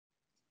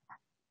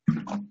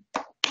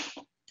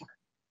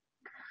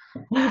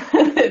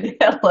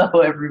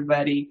Hello,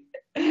 everybody.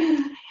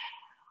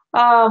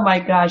 Oh my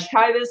gosh.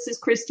 Hi, this is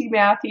Christy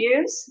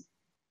Matthews.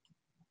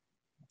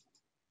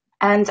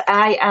 And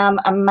I am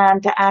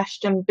Amanda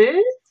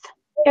Ashton-Booth,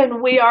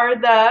 And we are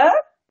the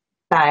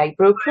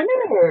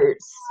FibroPreneurs.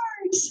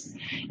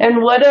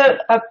 And what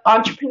a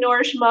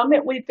entrepreneurish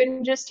moment we've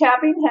been just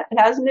having,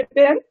 hasn't it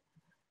been?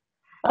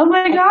 Oh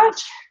my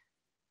gosh.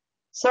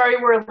 Sorry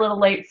we're a little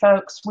late,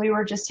 folks. We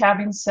were just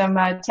having some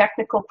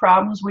technical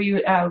problems. We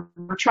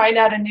were trying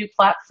out a new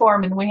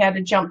platform and we had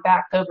to jump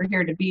back over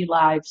here to Be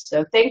Live.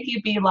 So thank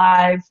you, Be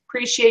Live.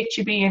 Appreciate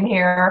you being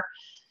here.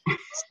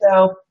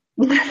 So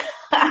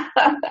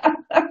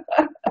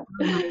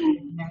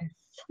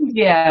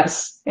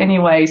yes.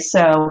 Anyway,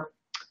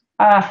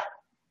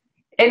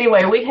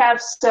 we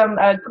have some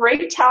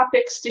great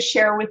topics to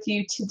share with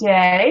you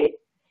today,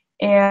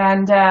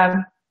 and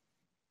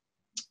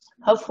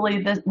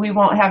hopefully we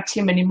won't have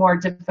too many more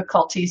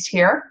difficulties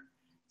here.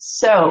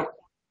 So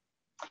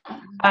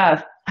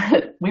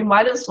we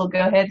might as well go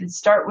ahead and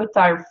start with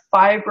our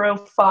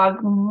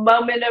FibroFog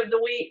moment of the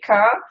week,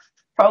 huh?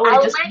 Probably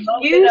I'll just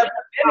let you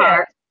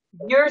start.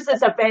 Yours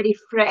is a very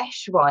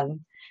fresh one.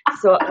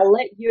 So I'll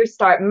let you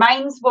start.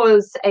 Mine's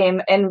was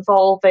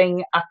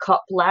involving a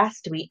cup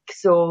last week.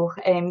 So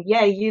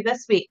yeah, you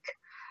this week.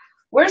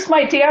 Where's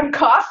my damn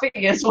coffee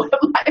is what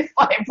my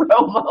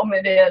fibro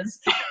moment is.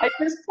 I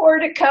just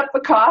poured a cup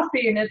of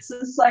coffee and it's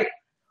just like,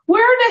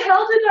 where the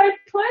hell did I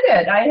put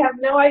it? I have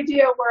no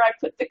idea where I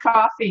put the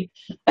coffee.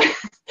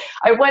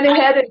 I went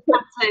ahead and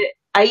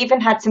I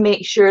even had to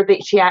make sure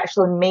that she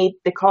actually made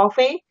the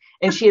coffee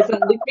and she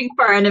isn't looking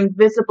for an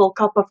invisible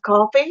cup of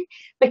coffee,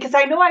 because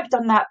I know I've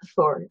done that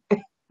before.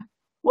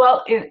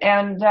 Well,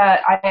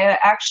 I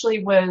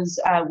actually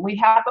we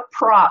have a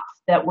prop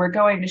that we're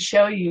going to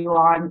show you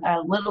on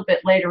a little bit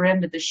later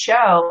into the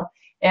show.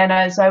 And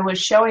as I was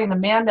showing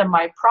Amanda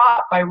my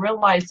prop, I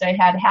realized I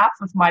had half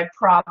of my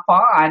prop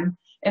on.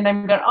 And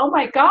I'm going, oh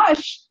my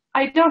gosh,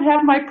 I don't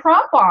have my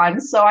prop on.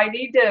 So I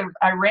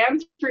ran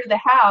through the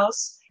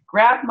house,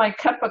 grabbed my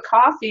cup of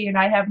coffee, and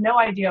I have no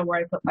idea where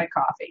I put my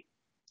coffee.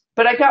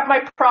 But I got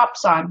my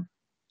props on.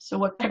 So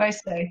what can I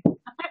say?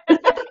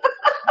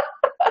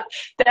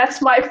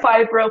 That's my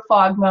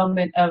FibroFog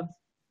moment of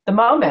the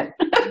moment.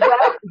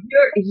 Well,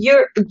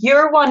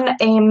 your one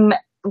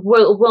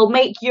will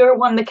make your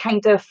one the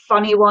kind of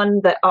funny one,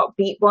 the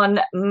upbeat one.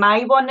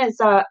 My one is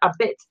a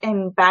bit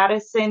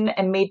embarrassing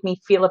and made me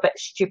feel a bit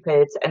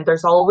stupid. And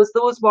there's always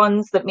those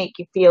ones that make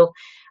you feel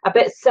a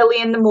bit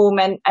silly in the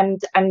moment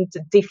and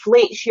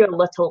deflates you a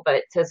little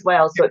bit as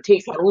well. So it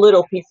takes a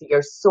little piece of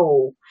your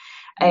soul.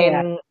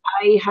 Yeah.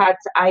 I had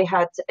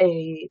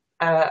a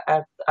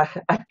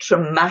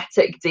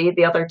traumatic day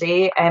the other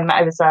day.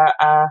 I was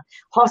a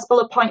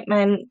hospital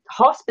appointment,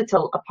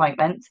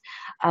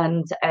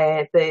 and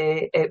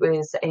it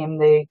was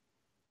the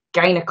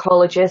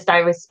gynecologist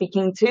I was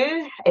speaking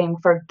to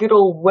for good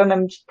old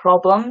women's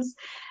problems,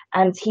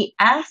 and he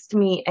asked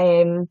me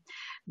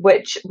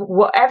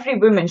what every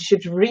woman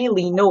should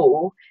really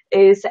know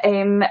is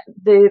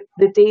the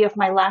day of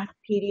my last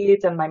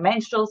period and my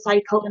menstrual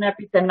cycle and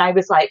everything. I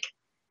was like,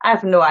 I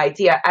have no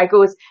idea. I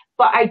goes,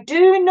 but I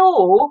do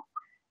know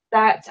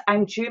that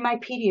I'm due my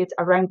period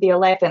around the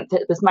 11th.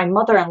 It was my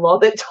mother-in-law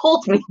that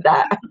told me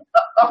that.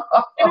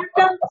 And I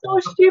felt so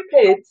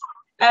stupid.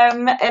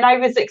 And I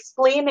was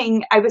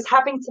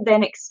having to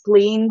then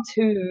explain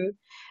to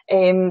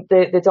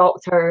the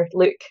doctor,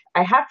 look,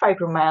 I have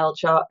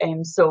fibromyalgia,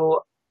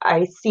 so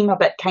I seem a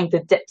bit kind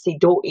of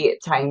dipsy-doty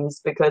at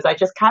times because I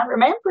just can't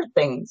remember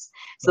things.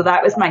 So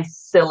that was my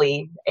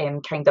silly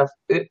kind of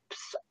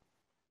oops.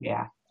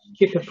 Yeah.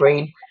 Stupid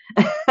brain.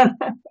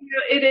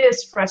 It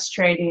is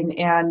frustrating,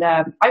 and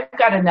I've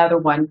got another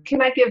one.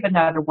 Can I give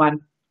another one?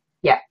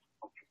 Yeah.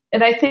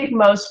 And I think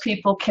most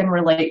people can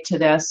relate to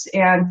this.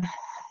 And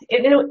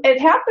it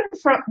happened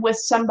with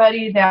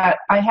somebody that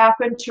I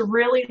happen to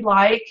really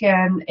like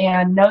and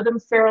know them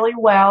fairly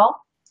well.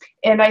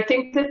 And I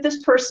think that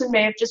this person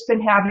may have just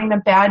been having a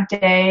bad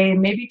day,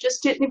 maybe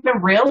just didn't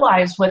even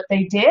realize what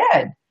they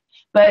did.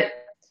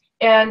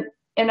 And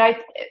I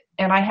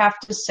have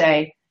to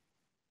say,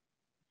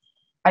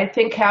 I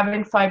think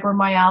having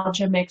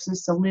fibromyalgia makes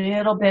us a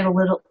little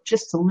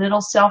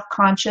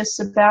self-conscious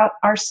about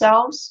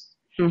ourselves.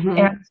 Mm-hmm.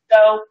 And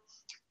so,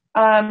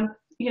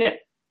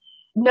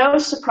 no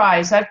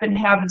surprise, I've been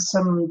having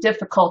some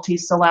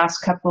difficulties the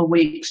last couple of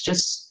weeks,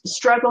 just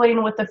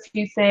struggling with a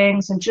few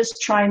things and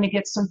just trying to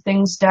get some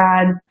things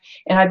done.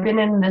 And I've been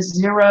in this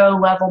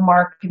zero-level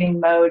marketing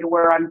mode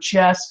where I'm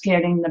just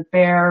getting the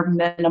bare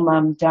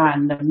minimum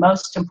done, the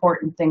most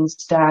important things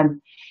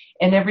done.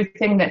 And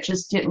everything that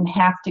just didn't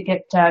have to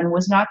get done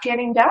was not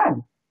getting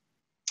done.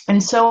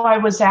 And so I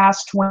was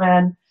asked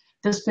when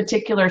this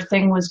particular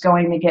thing was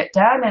going to get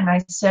done, and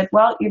I said,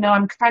 well,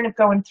 I'm kind of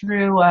going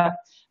through a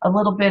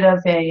little bit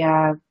of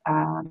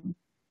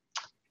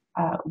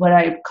what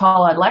I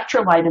call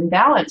electrolyte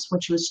imbalance,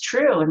 which was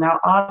true. And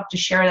I'll have to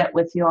share that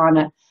with you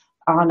on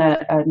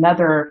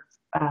another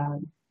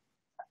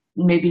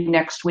maybe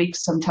next week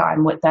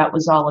sometime, what that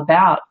was all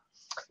about.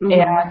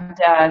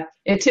 And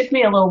it took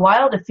me a little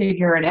while to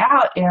figure it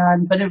out,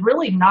 but it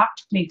really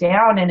knocked me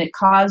down, and it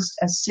caused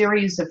a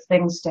series of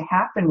things to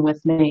happen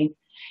with me.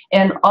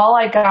 And all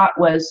I got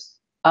was,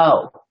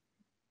 oh.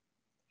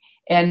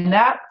 And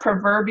that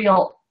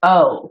proverbial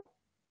oh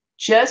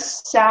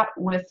just sat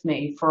with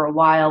me for a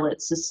while.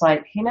 It's just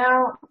like,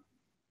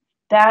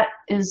 that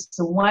is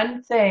the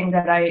one thing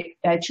that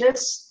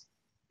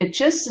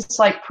it's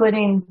like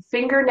putting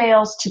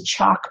fingernails to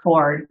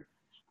chalkboard.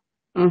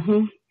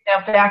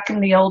 Back in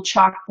the old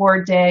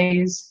chalkboard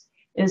days,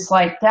 is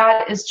like,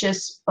 that is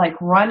just like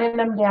running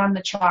them down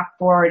the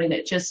chalkboard, and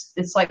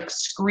it's like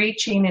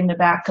screeching in the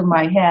back of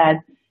my head.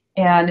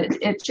 And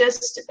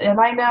and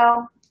I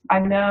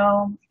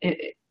know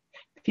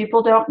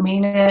people don't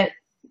mean it,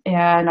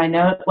 and I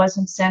know it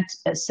wasn't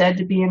said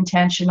to be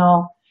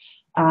intentional.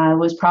 It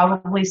was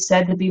probably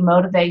said to be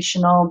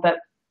motivational, but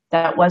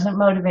that wasn't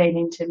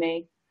motivating to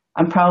me.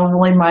 I'm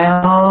probably my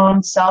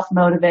own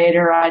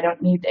self-motivator. I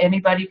don't need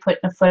anybody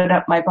putting a foot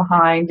up my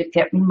behind to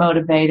get me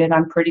motivated.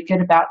 I'm pretty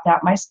good about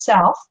that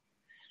myself.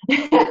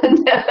 But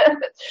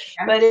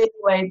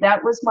anyway,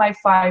 that was my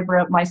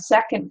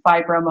second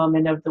fibro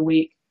moment of the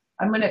week.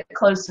 I'm going to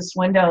close this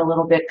window a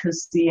little bit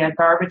because the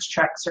garbage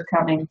trucks are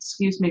coming.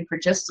 Excuse me for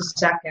just a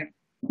second.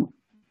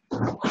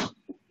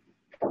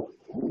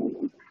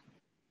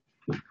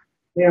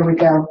 There we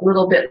go. A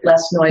little bit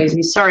less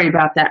noisy. Sorry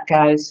about that,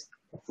 guys.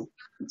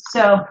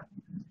 So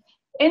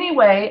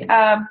anyway,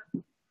 kind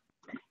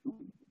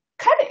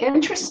of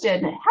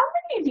interested. How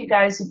many of you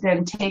guys have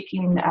been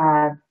taking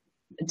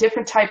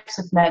different types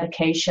of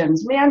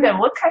medications? Amanda,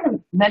 what kind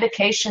of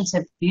medications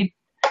have you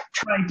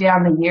tried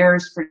down the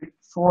years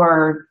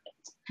for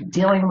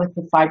dealing with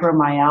the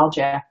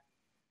fibromyalgia?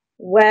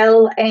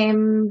 Well,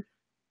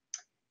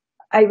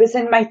 I was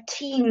in my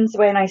teens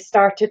when I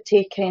started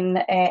taking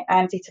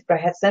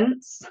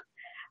antidepressants.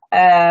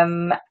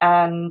 And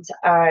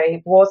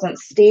I wasn't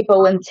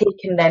stable in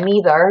taking them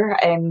either.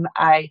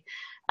 I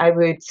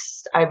would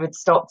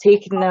stop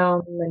taking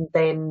them, and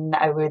then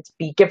I would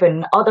be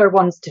given other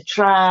ones to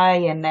try,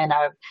 and then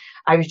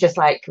I was just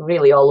like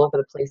really all over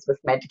the place with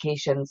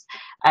medications.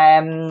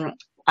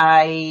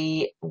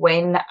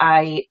 When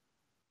I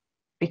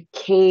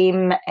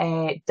became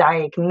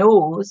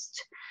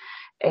diagnosed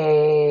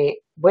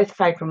with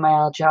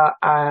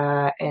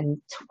fibromyalgia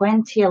in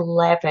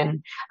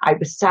 2011, I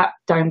was sat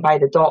down by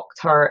the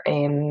doctor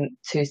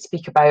to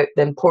speak about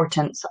the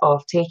importance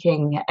of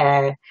taking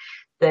the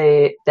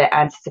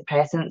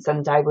antidepressants,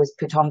 and I was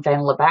put on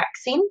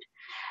venlafaxine,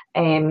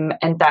 and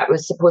that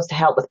was supposed to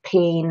help with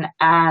pain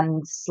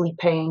and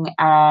sleeping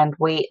and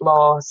weight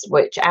loss,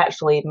 which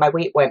actually my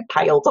weight went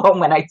piled on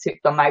when I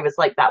took them. I was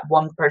like that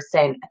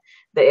 1%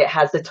 that it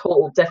has a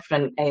total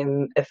different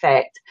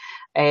effect.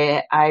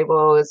 I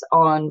was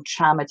on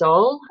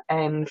Tramadol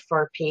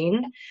for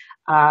pain.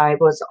 I've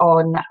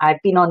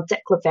been on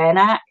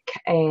diclofenac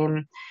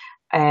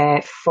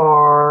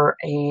for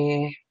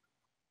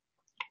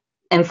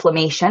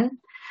inflammation.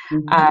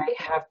 I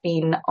have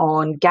been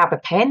on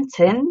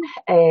gabapentin,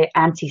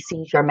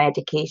 anti-seizure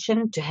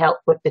medication to help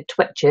with the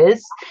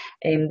twitches,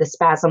 the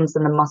spasms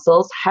in the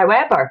muscles.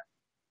 However,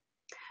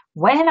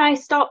 when I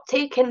stopped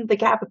taking the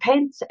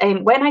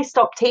gabapentin, when I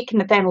stopped taking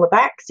the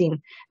venlafaxine,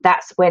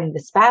 that's when the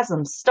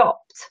spasms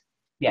stopped.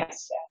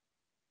 Yes.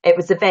 It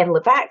was the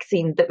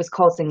venlafaxine that was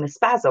causing the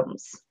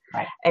spasms.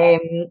 Right.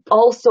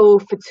 Also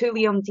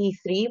Phetulium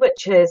D3,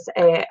 which is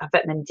a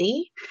vitamin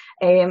D.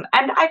 And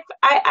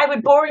I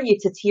would bore you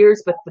to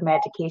tears with the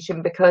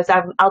medication because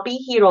I'll be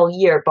here all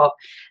year, but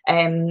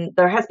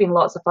there has been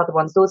lots of other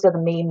ones. Those are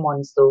the main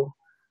ones, though.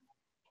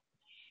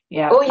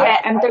 Yeah. Oh yeah,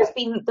 and there's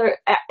been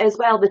as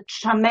well the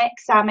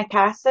tranexamic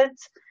acid,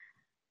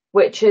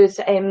 which is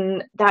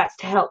that's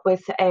to help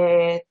with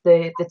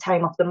the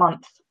time of the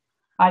month.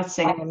 I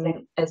see.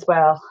 As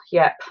well.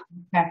 Yep.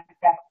 Okay.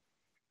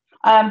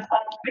 I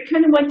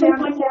kind of went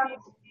down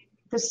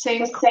the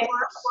same course.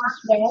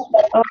 Oh,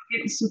 I'm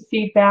getting some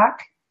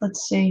feedback.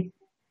 Let's see.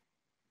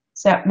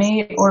 Is that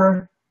me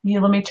or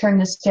you? Let me turn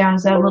this down.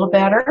 Is that a little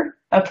better?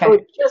 Okay. Oh,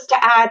 just to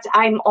add,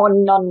 I'm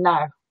on none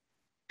now.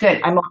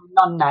 Good. I'm on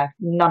none now.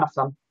 None of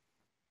them.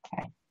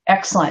 Okay.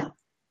 Excellent.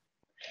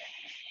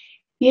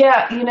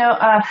 Yeah,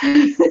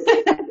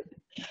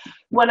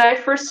 when I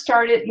first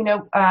started,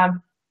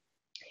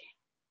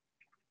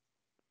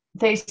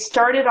 they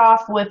started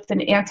off with an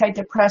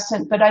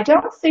antidepressant, but I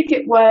don't think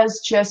it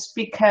was just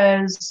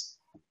because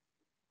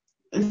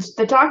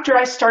the doctor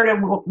I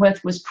started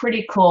with was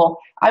pretty cool.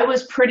 I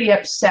was pretty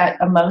upset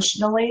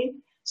emotionally.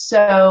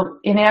 So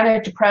an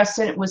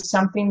antidepressant, it was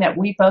something that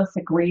we both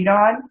agreed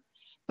on,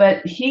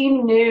 but he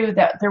knew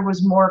that there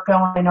was more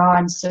going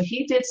on. So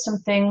he did some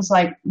things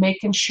like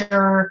making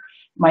sure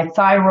my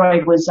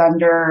thyroid was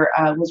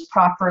was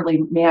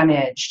properly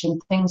managed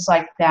and things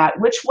like that,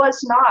 which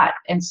was not.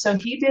 And so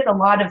he did a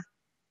lot of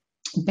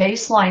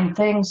baseline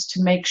things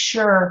to make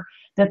sure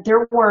that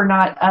there were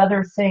not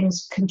other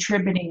things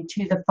contributing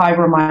to the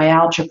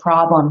fibromyalgia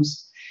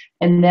problems,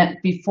 and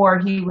that before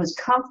he was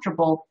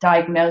comfortable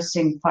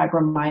diagnosing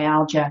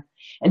fibromyalgia.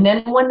 And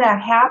then when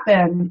that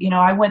happened, you know,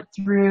 I went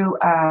through,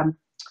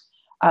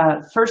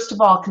 first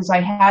of all, because I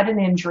had an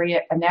injury,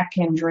 a neck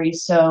injury,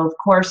 so of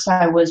course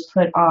I was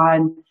put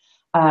on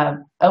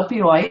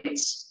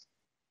opioids,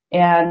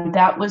 and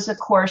that was a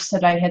course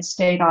that I had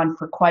stayed on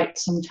for quite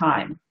some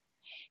time.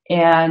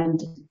 And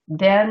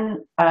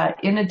then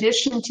in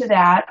addition to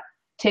that,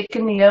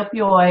 taking the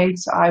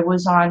opioids, I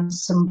was on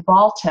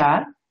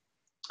Cymbalta.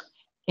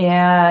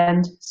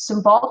 And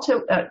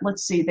Cymbalta,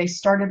 let's see, they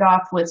started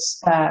off with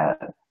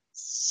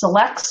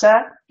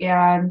Celexa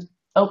and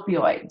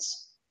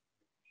opioids.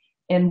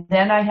 And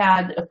then I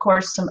had, of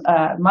course, some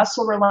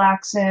muscle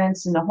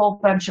relaxants and a whole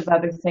bunch of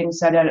other things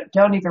that I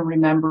don't even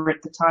remember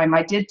at the time.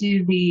 I did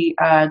do the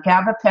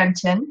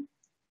Gabapentin,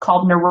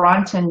 called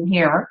Neurontin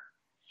here.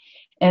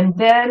 And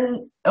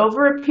then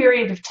over a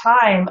period of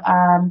time,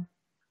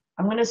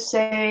 I'm going to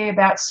say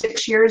about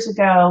 6 years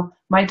ago,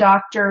 my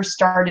doctor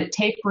started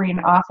tapering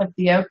off of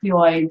the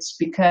opioids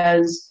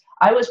because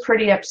I was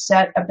pretty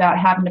upset about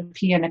having to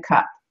pee in a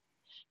cup.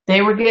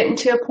 They were getting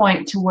to a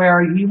point to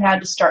where you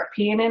had to start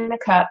peeing in a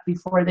cup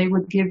before they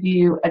would give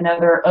you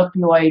another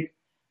opioid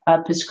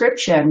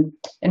prescription.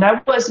 And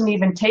I wasn't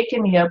even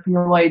taking the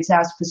opioids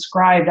as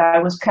prescribed. I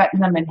was cutting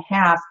them in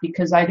half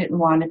because I didn't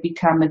want to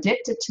become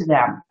addicted to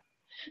them.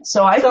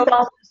 So I felt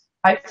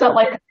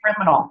like a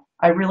criminal.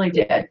 I really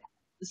did.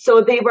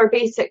 So they were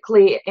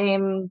basically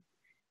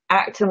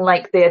acting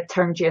like they had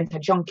turned you into a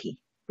junkie,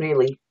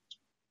 really.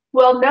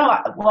 Well, no.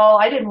 Well,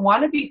 I didn't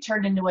want to be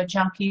turned into a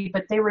junkie,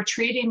 but they were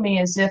treating me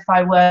as if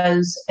I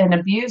was an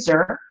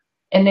abuser,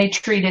 and they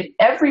treated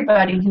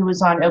everybody who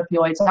was on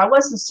opioids. I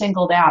wasn't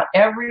singled out.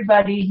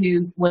 Everybody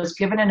who was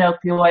given an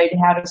opioid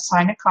had to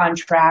sign a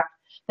contract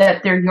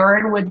that their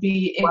urine would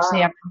be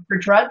examined for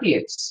drug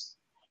use.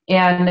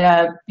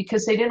 And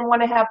because they didn't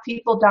want to have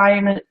people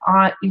dying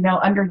on, you know,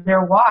 under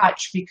their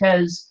watch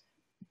because,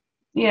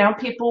 you know,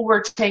 people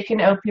were taking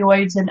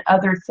opioids and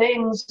other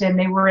things, and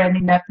they were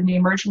ending up in the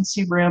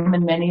emergency room,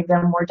 and many of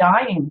them were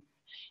dying.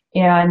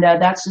 And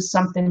that's just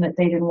something that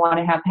they didn't want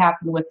to have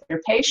happen with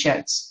their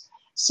patients.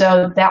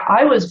 So that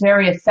I was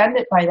very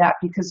offended by that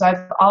because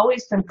I've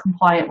always been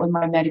compliant with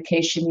my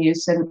medication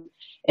use, and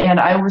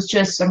I'm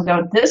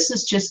going, this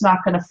is just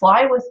not going to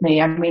fly with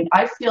me. I mean,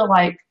 I feel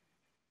like,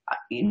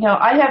 you know,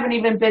 I haven't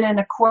even been in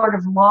a court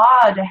of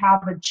law to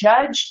have a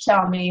judge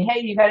tell me, hey,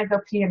 you got to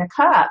go pee in a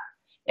cup.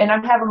 And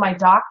I'm having my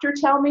doctor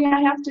tell me I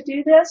have to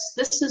do this.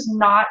 This is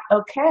not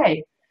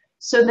okay.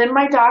 So then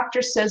my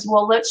doctor says,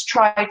 well, let's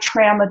try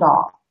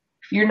Tramadol.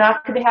 You're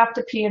not going to have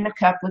to pee in a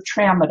cup with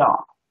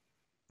Tramadol.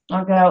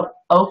 I'll go,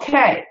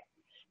 okay.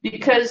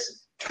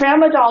 Because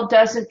Tramadol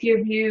doesn't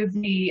give you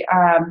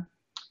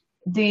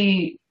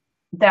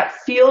that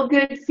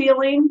feel-good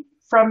feeling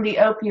from the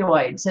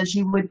opioids as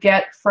you would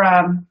get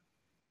from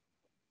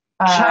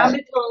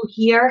Tramadol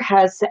here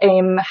has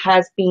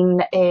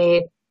been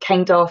a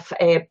kind of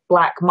a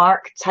black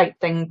mark type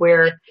thing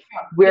where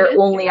we're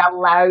only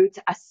allowed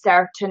a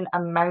certain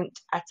amount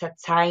at a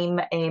time.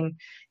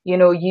 You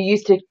know, you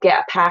used to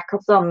get a pack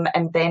of them,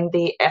 and then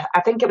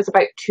I think it was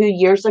about 2.5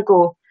 years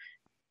ago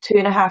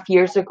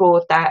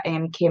that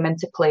came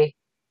into play.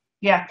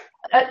 Yeah,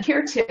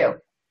 here too.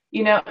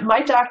 You know,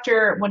 my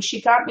doctor, when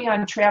she got me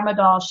on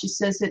Tramadol, she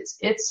says it's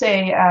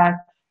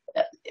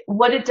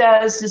what it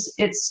does is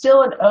it's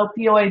still an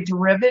opioid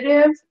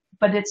derivative,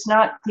 but it's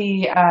not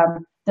the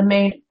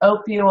main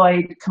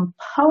opioid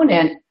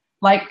component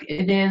like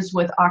it is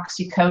with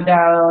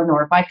oxycodone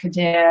or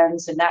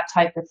Vicodins and that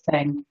type of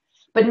thing.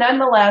 But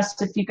nonetheless,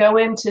 if you go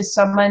into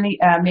somebody,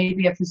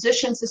 maybe a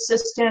physician's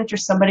assistant or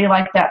somebody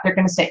like that, they're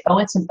going to say, oh,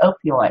 it's an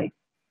opioid.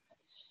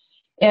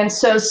 And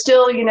so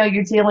still, you know,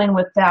 you're dealing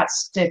with that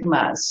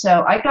stigma.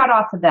 So I got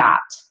off of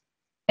that.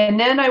 And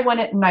then I went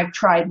and I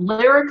tried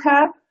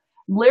Lyrica.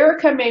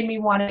 Lyrica made me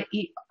want to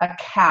eat a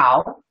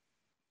cow.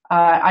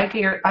 I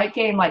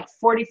gained like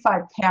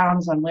 45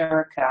 pounds on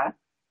Lyrica.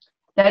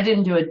 That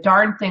didn't do a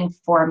darn thing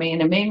for me,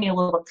 and it made me a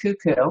little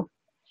cuckoo.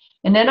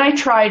 And then I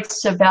tried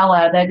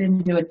Savella. That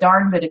didn't do a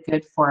darn bit of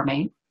good for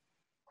me.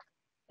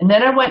 And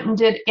then I went and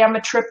did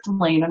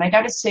Amytripiline. And I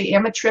got to say,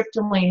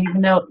 Amytripiline,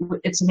 even though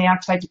it's an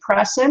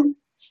antidepressant,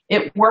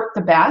 it worked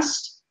the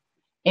best.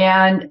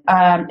 And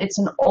it's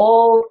an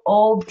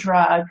old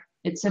drug.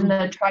 It's in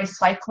the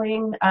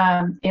tricycline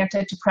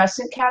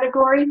antidepressant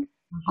category.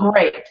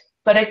 Great.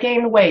 But I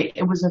gained weight.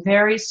 It was a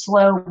very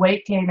slow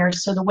weight gainer.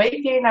 So the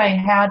weight gain I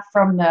had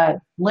from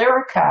the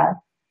Lyrica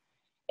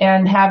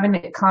and having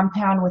it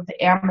compound with the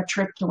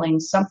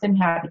Amytripiline, something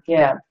had to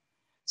give.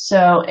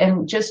 So,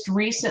 and just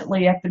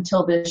recently, up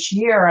until this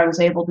year, I was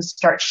able to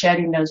start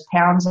shedding those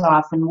pounds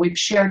off. And we've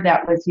shared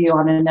that with you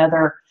on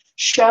another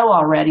show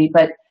already.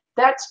 But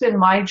that's been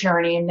my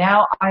journey. And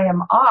now I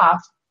am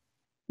off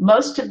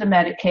most of the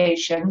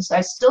medications.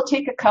 I still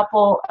take a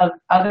couple of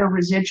other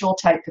residual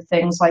type of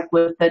things, like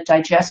with the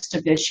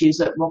digestive issues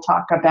that we'll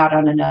talk about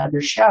on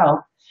another show.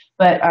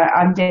 But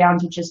I'm down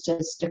to just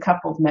a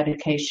couple of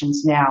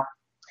medications now.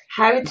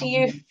 How do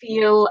you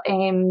feel,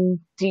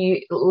 do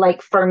you,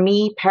 like for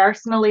me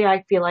personally,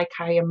 I feel like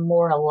I am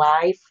more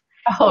alive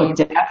Oh,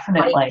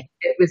 definitely.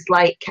 It was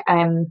like,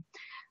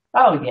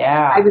 Oh,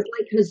 yeah. I was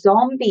like a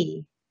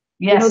zombie.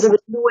 You know, Yes. there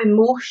was no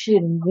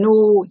emotion,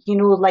 no, you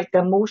know, like the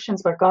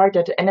emotions were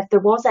guarded. And if there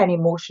was any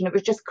emotion, it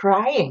was just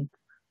crying.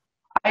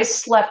 I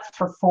slept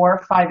for 4 or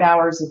 5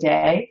 hours a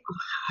day,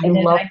 I and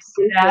then love I'd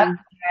sit up sleeping.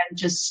 and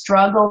just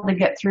struggle to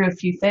get through a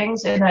few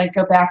things, and I'd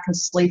go back and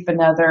sleep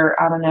another,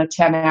 I don't know,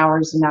 10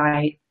 hours a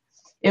night.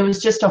 It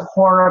was just a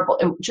horrible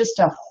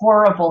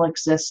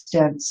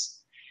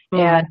existence.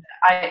 And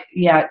Mm.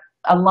 yeah,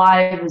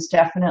 alive is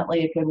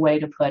definitely a good way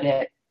to put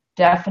it.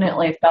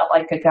 Definitely felt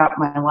like I got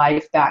my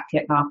life back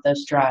getting off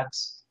those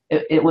drugs.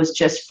 It was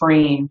just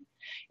freeing.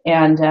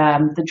 And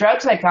the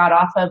drugs I got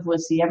off of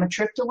was the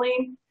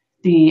amitriptyline,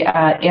 the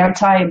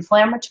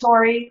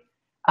anti-inflammatory,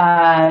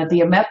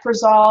 the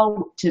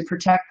omeprazole to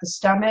protect the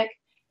stomach,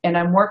 and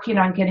I'm working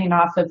on getting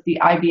off of the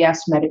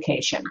IBS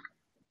medication.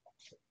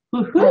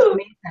 That's Woohoo!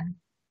 amazing.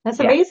 That's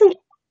Yeah. amazing.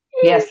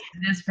 Yes,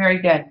 it is very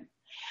good.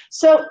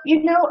 So,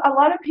 a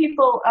lot of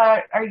people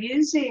are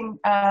using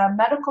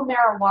medical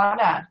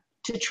marijuana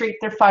to treat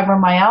their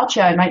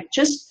fibromyalgia. And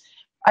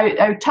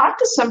I talked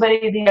to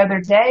somebody the other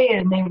day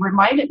and they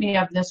reminded me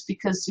of this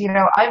because,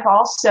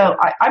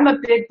 I'm a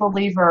big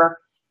believer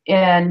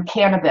in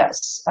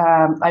cannabis.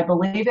 I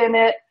believe in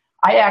it.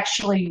 I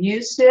actually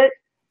used it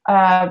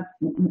a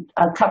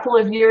couple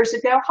of years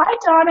ago. Hi,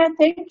 Donna.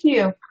 Thank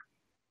you.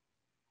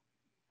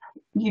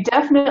 You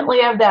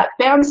definitely have that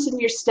bounce in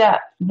your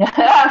step.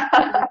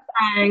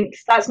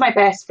 Thanks. That's my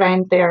best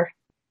friend there.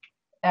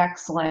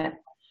 Excellent.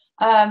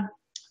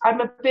 I'm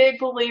a big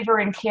believer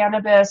in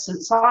cannabis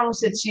as long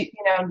as it's,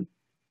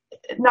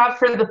 not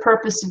for the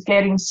purpose of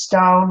getting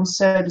stoned,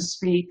 so to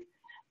speak,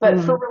 but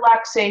for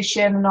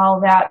relaxation and all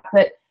that.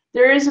 But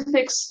there is a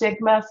big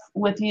stigma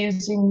with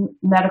using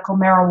medical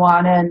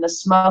marijuana and the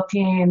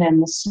smoking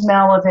and the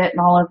smell of it and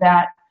all of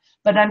that.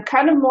 But I'm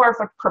kind of more of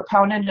a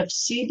proponent of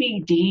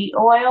CBD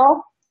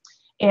oil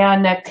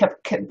and the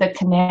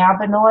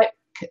cannabinoid.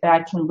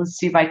 Let's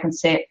see if I can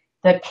say it.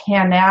 The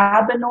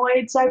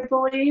cannabinoids, I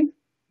believe.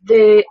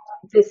 The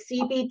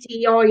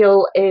CBD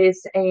oil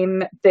is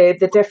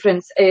the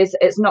difference is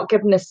it's not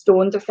giving a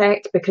stoned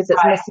effect because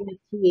it's missing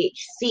the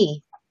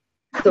THC.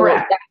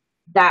 Correct. So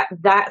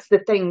that's the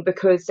thing,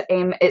 because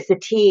it's the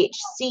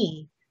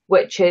THC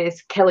which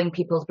is killing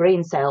people's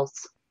brain cells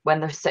when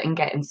they're sitting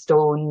getting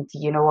stoned,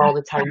 all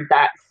the time.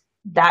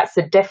 That's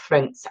the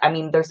difference. I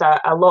mean, there's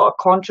a lot of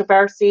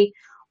controversy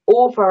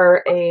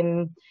over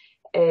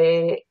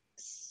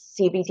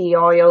CBD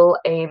oil.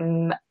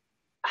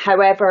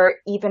 However,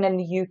 even in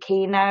the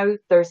UK now,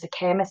 there's a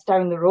chemist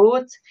down the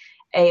road,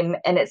 and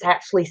it's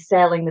actually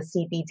selling the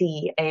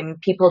CBD.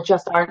 People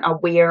just aren't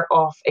aware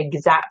of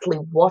exactly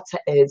what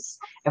it is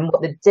and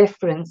what the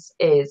difference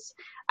is.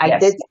 I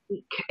did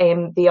speak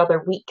the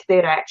other week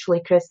there,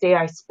 actually, Christy.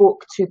 I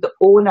spoke to the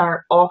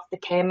owner of the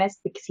chemist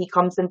because he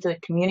comes into the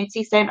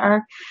community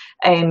centre.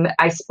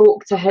 I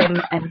spoke to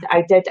him and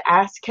I did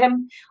ask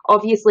him.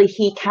 Obviously,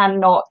 he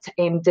cannot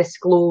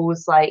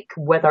disclose like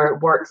whether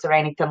it works or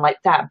anything like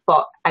that.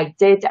 But I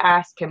did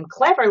ask him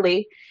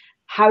cleverly,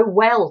 how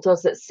well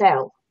does it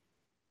sell?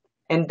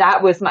 And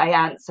that was my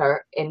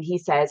answer. And he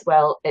says,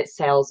 well, it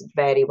sells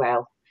very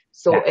well.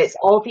 So it's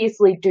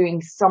obviously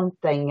doing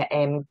something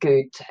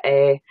good.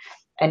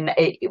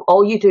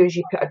 All you do is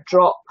you put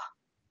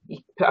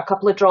a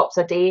couple of drops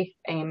a day,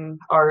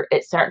 or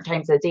at certain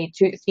times a day,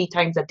 2 to 3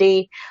 times a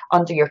day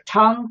under your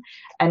tongue,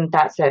 and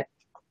that's it.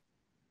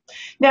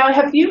 Now,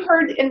 have you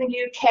heard in the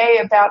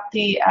UK about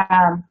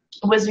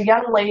was a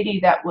young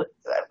lady a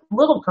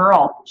little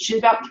girl, she's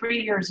about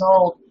 3 years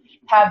old,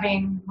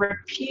 having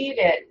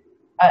repeated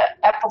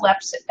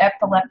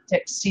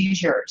epileptic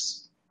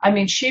seizures. I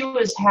mean, she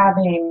was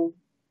having,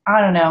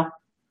 I don't know,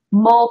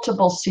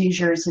 multiple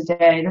seizures a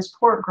day. This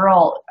poor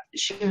girl,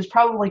 she was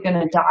probably going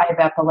to die of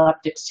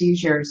epileptic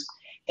seizures.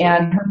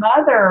 And her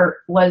mother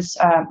was,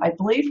 I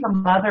believe her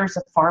mother's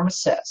a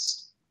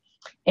pharmacist.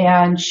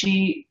 And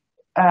she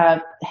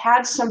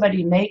had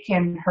somebody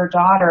making her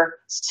daughter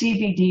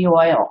CBD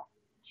oil.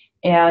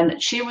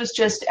 And she was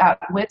just at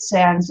wit's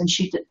ends, and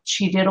she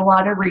did a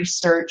lot of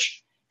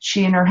research.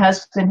 She and her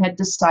husband had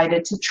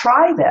decided to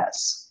try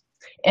this.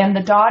 And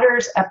the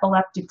daughter's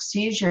epileptic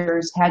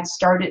seizures had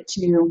started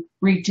to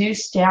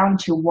reduce down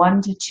to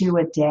 1 to 2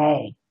 a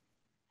day.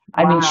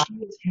 Wow. I mean, she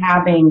was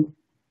having,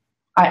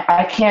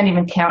 I can't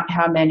even count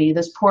how many.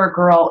 This poor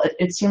girl,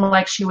 it seemed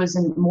like she was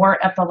in more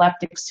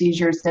epileptic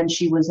seizures than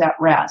she was at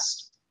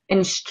rest.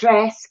 And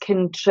stress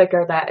can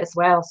trigger that as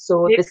well.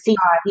 So the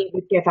CBD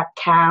would give a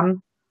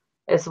calm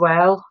as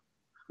well.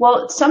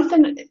 Well, it's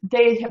something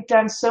they have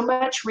done so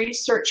much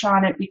research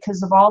on it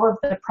because of all of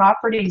the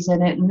properties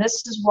in it. And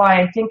this is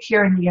why I think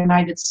here in the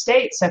United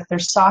States that they're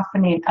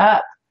softening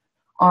up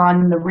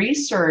on the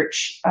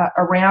research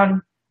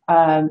around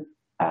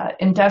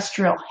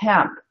industrial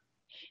hemp.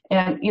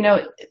 And,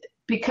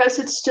 because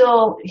it's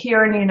still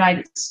here in the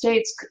United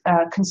States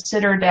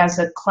considered as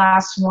a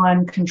Class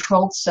 1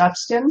 controlled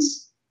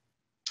substance,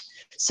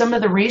 some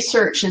of the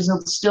research is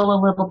still a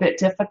little bit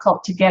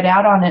difficult to get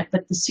out on it.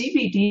 But the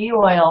CBD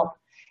oil,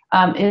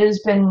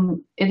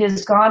 it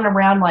has gone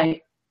around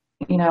like,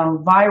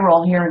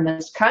 viral here in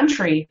this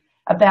country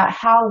about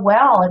how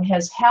well it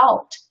has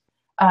helped,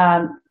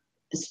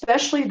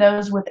 especially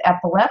those with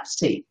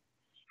epilepsy.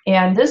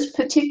 And this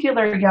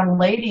particular young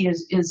lady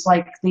is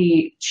like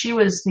she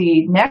was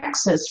the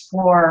nexus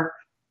for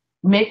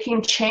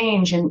making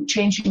change and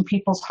changing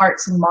people's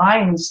hearts and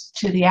minds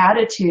to the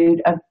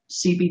attitude of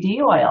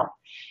CBD oil.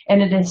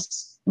 And it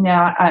is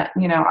now,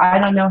 I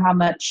don't know how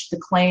much the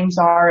claims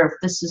are, if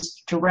this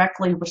is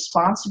directly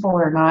responsible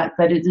or not,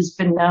 but it has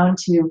been known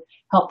to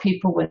help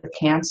people with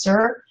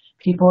cancer,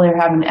 people who are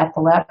having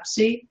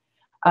epilepsy.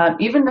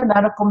 Even the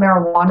medical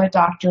marijuana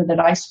doctor that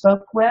I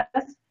spoke with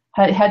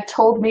had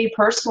told me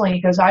personally,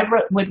 he goes, I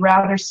would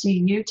rather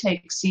see you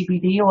take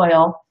CBD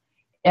oil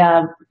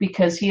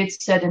because he had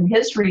said in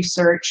his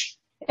research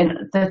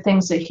and the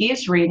things that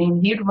he's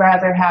reading, he'd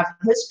rather have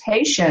his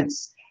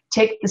patients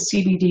take the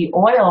CBD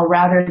oil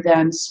rather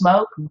than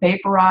smoke,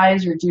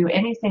 vaporize, or do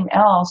anything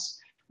else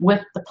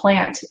with the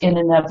plant in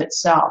and of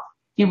itself.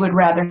 He would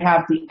rather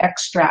have the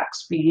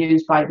extracts be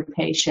used by the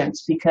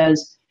patients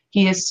because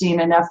he has seen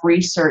enough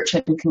research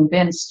and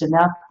convinced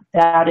enough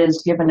that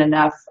is given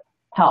enough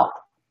help.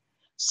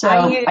 So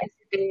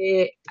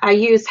I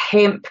use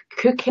hemp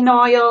cooking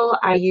oil.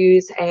 I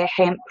use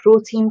hemp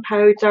protein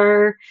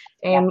powder,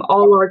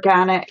 all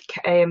organic.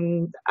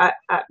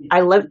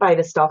 I live by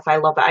the stuff. I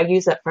love it. I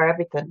use it for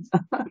everything.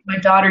 My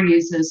daughter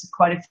uses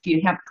quite a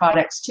few hemp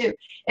products too.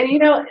 And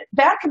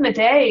back in the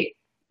day,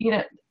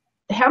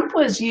 hemp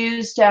was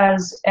used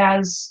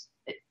as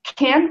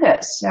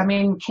canvas. I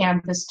mean,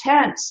 canvas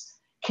tents,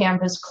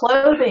 canvas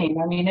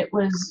clothing. I mean, it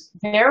was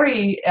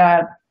very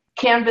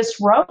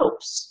canvas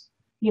ropes.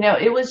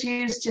 It was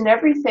used in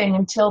everything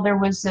until there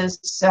was this,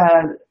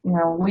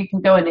 we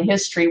can go into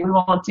history. We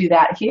won't do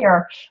that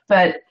here,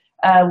 but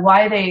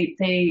why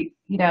they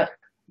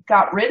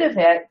got rid of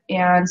it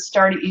and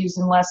started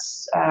using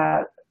less,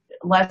 I'm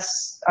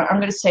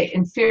going to say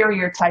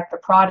inferior type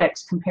of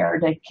products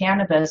compared to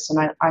cannabis.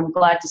 And I'm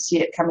glad to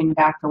see it coming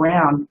back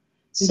around.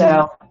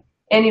 So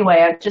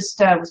anyway, I just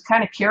was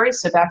kind of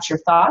curious about your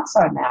thoughts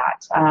on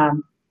that.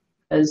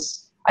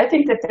 Because I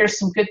think that there's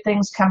some good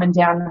things coming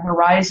down the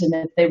horizon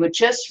if they would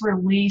just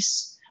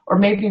release or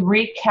maybe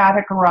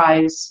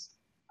recategorize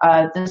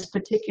this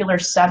particular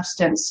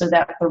substance so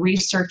that the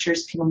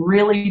researchers can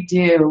really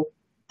do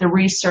the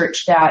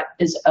research that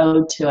is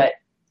owed to it.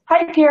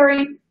 Hi,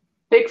 Gary.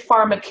 Big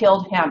Pharma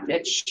killed hemp.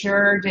 It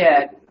sure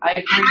did. I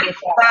agree with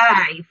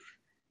that.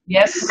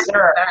 Yes,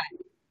 sir.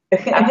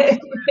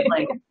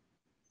 Absolutely.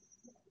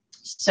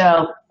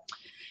 So,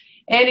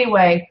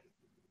 anyway,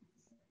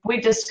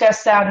 we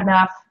discussed that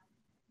enough.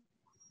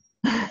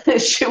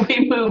 Should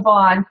we move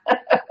on?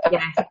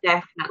 Yes,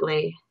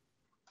 definitely.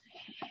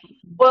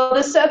 Well,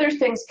 this other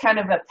thing's kind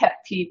of a pet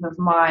peeve of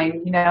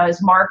mine,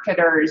 as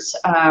marketers.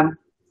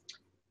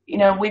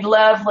 We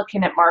love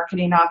looking at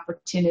marketing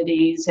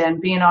opportunities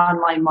and being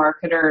online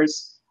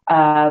marketers.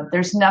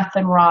 There's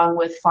nothing wrong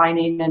with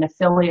finding an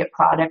affiliate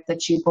product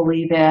that you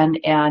believe in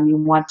and you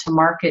want to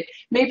market.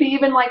 Maybe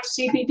even like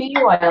CBD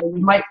oil,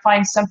 you might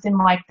find something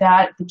like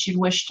that you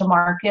wish to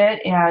market.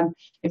 And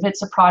if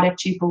it's a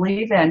product you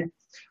believe in,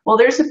 well,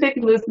 there's a big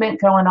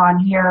movement going on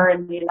here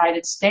in the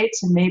United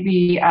States and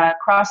maybe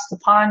across the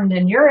pond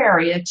in your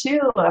area too,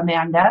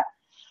 Amanda.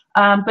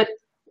 But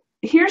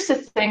here's the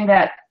thing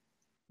that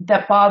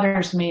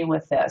bothers me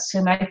with this,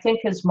 and I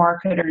think as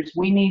marketers,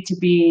 we need to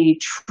be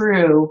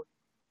true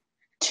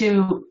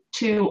to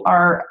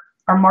our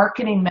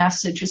marketing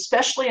message,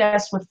 especially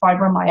us with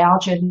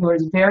fibromyalgia, who are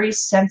very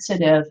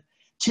sensitive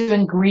to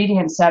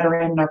ingredients that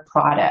are in their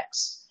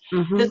products.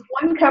 This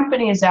one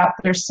company is out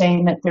there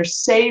saying that they're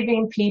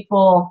saving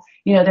people,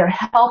 they're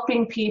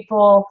helping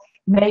people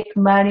make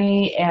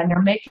money and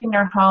they're making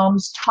their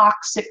homes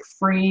toxic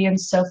free and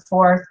so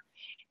forth.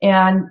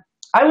 And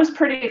I was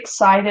pretty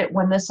excited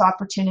when this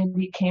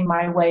opportunity came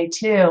my way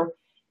too.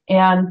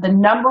 And their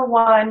number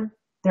one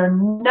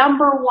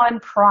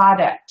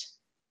product,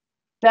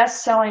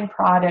 best-selling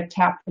product,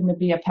 happened to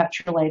be a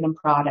petrolatum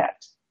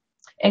product.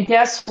 And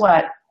guess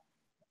what?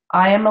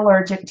 I am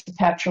allergic to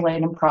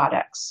petrolatum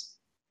products.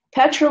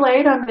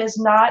 Petrolatum is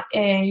not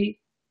a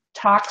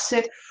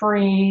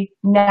toxic-free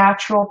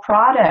natural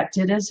product.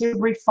 It is a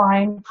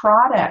refined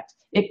product.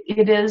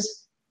 It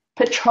is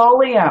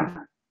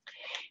petroleum.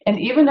 And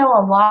even though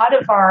a lot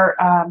of our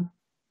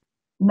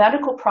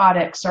medical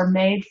products are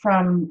made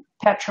from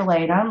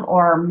petrolatum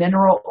or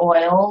mineral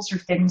oils or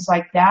things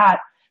like that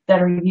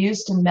are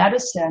used in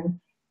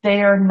medicine,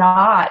 they are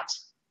not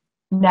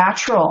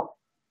natural.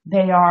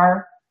 They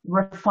are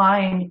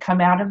refined,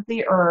 come out of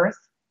the earth,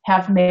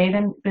 have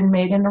been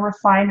made in a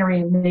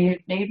refinery, and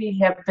they maybe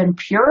have been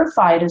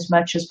purified as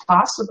much as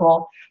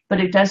possible, but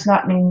it does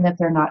not mean that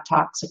they're not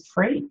toxic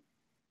free.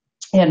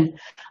 And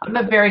I'm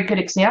a very good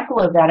example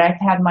of that. I've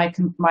had my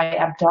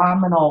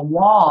abdominal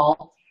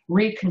wall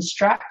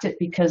reconstructed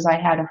because I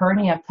had a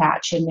hernia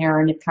patch in there,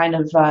 and it kind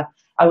of,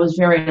 I was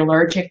very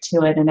allergic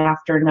to it. And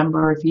after a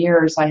number of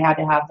years, I had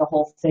to have the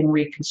whole thing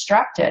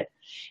reconstructed.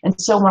 And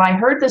so when I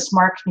heard this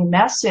marketing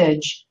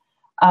message,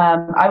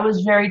 I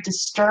was very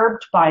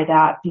disturbed by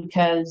that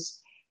because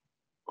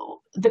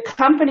the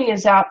company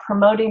is out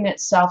promoting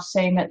itself,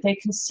 saying that they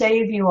can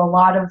save you a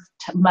lot of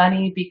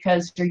money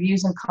because they're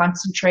using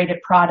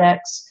concentrated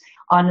products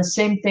on the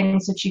same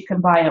things that you can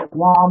buy at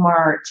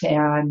Walmart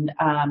and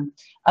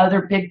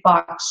other big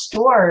box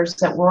stores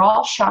that we're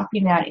all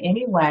shopping at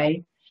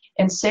anyway,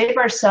 and save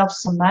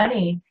ourselves some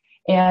money.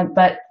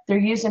 But they're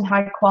using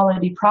high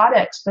quality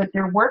products, but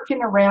they're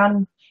working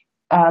around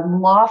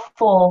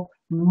lawful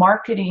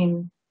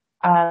marketing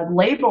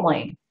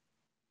labeling.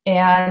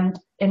 And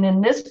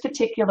in this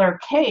particular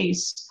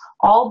case,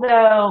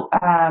 although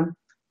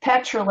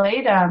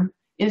petrolatum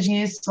is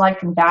used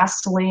like in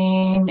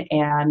Vaseline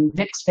and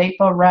Vicks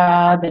Vapor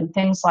Rub and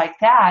things like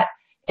that,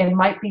 and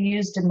might be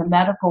used in the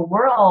medical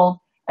world,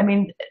 I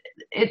mean,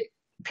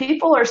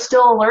 people are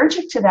still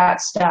allergic to that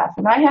stuff.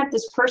 And I had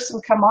this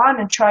person come on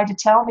and try to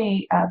tell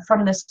me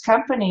from this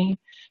company,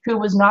 who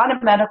was not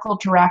a medical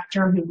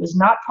director, who was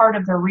not part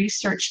of the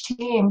research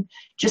team,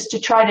 just to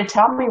try to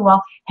tell me,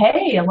 well,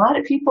 hey, a lot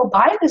of people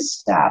buy this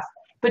stuff.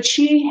 But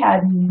she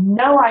had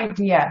no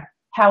idea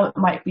how it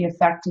might be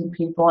affecting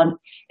people.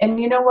 And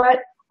you know what?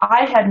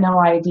 I had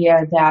no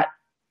idea that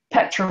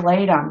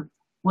petrolatum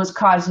was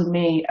causing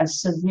me a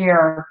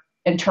severe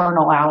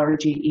internal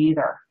allergy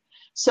either.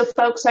 So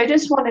folks, I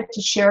just wanted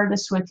to share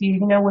this with you.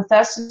 You know, with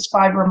us as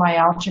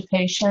fibromyalgia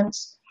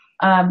patients,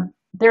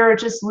 there are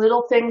just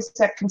little things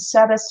that can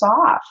set us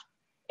off.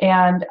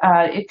 And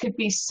it could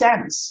be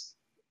scents,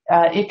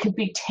 it could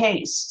be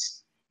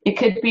taste, it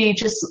could be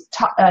just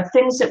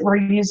things that we're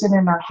using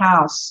in our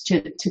house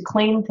to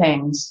clean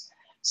things.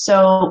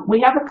 So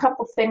we have a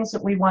couple things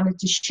that we wanted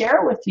to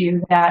share with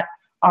you that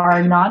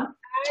are non.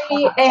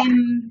 Could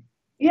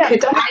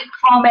I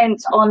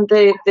comment on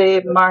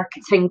the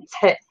marketing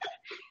tip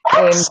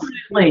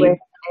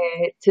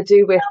to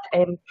do with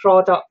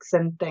products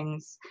and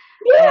things?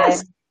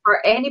 Yes.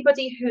 For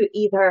anybody who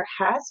either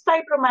has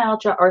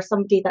fibromyalgia or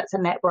somebody that's a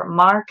network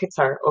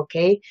marketer,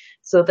 okay?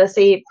 So this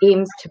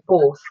aims to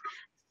both.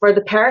 For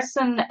the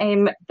person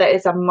that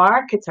is a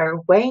marketer,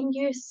 when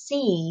you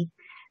see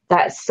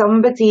that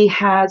somebody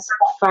has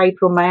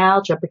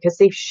fibromyalgia because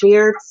they've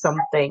shared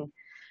something.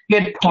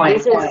 Good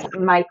point. This is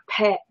my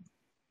pet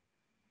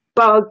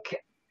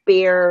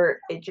bugbear.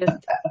 It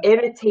just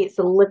irritates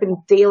the living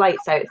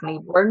daylights out of me.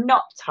 We're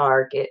not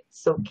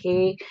targets,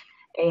 okay?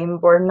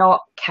 We're not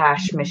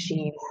cash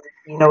machines,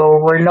 you know,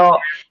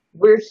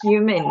 we're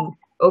human,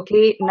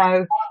 okay?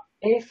 Now,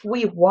 if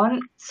we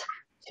want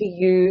to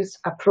use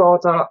a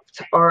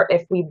product or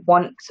if we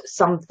want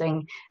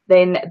something,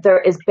 then there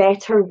is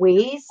better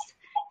ways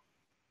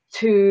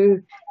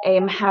to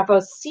have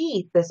us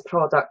see this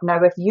product.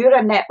 Now, if you're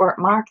a network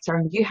marketer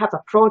and you have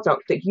a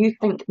product that you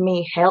think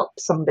may help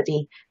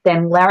somebody,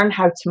 then learn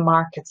how to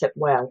market it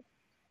well.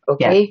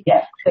 Okay?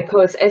 Yeah.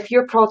 Because if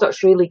your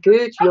product's really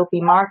good, you'll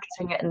be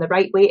marketing it in the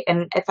right way.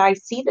 And if I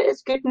see that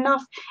it's good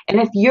enough, and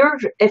if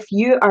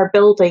you are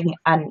building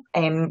an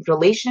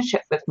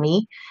relationship with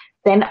me,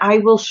 then I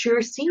will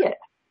sure see it.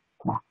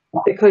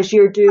 Because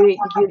you're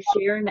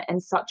sharing it in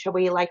such a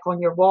way, like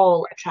on your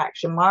wall,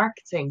 attraction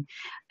marketing.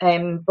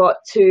 But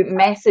to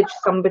message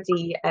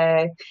somebody,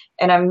 and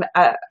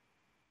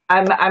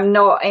I'm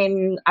not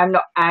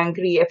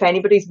angry. If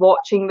anybody's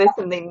watching this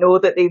and they know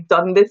that they've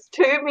done this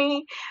to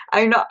me,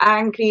 I'm not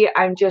angry.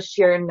 I'm just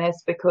sharing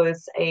this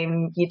because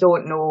you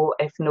don't know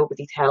if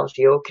nobody tells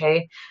you,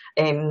 okay?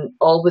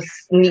 Always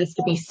needs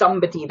to be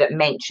somebody that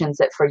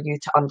mentions it for you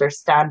to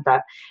understand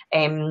that.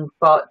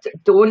 But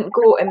don't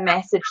go and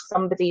message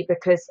somebody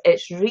because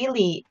it's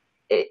really,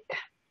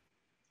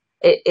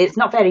 it's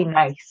not very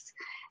nice.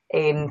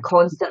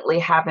 Constantly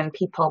having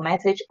people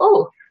message,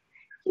 oh,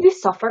 you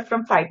suffer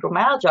from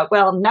fibromyalgia.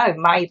 Well, now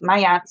my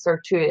answer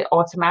to it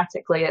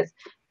automatically is,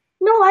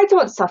 no, I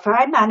don't suffer.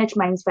 I manage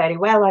mine very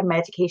well. I'm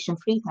medication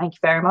free. Thank you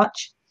very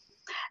much.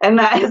 And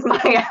that is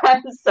my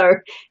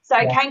answer. So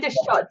I kind of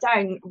shut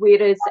down.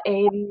 Whereas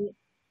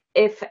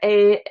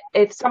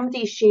if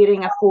somebody's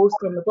sharing a post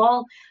on the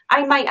wall,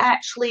 I might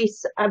actually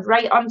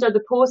write under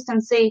the post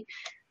and say,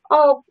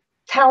 oh,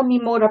 tell me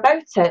more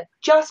about it,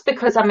 just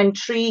because I'm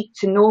intrigued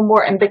to know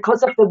more and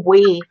because of the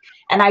way,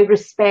 and I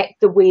respect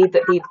the way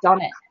that they've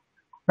done it.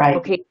 Right.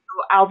 Okay,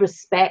 so I'll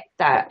respect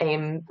that,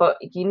 but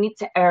you need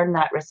to earn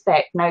that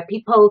respect. Now,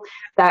 people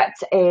that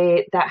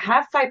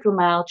have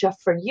fibromyalgia,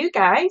 for you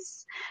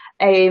guys,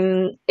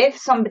 if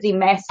somebody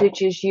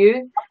messages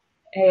you,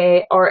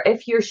 or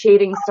if you're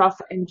sharing stuff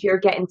and you're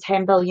getting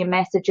 10 billion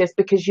messages,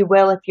 because you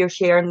will if you're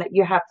sharing that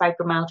you have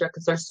fibromyalgia,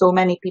 because there's so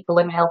many people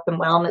in health and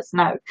wellness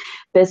now.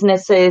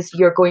 Businesses,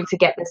 you're going to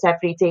get this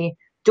every day.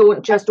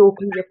 Don't just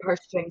open your purse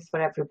strings for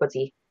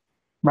everybody.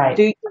 Right.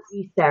 Do your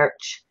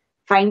research.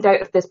 Find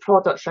out if this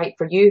product's right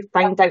for you.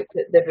 Find out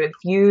that the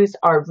reviews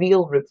are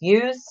real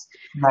reviews.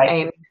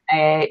 Right.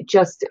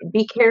 Just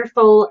be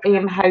careful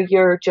how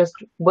you're just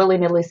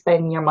willy-nilly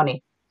spending your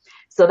money.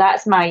 So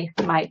that's my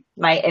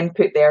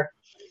input there.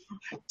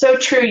 So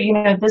true.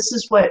 This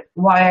is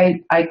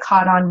why I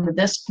caught on to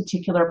this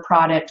particular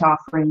product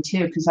offering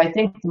too, because I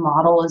think the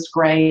model is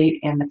great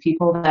and the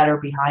people that are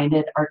behind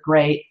it are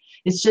great.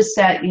 It's just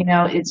that,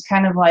 it's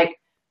kind of like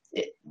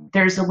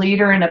there's a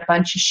leader and a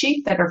bunch of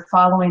sheep that are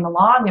following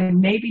along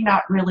and maybe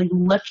not really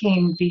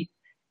looking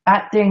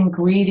at the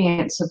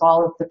ingredients of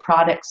all of the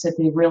products that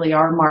they really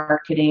are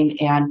marketing.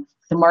 And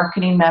the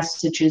marketing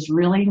message is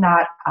really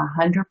not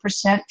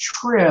 100%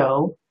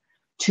 true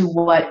to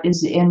what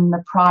is in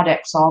the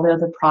products, although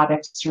the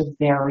products are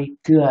very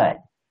good.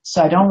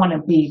 So I don't want to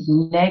be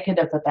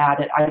negative about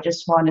it. I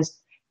just want to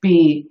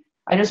be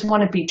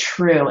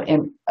true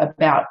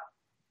about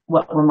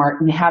what we're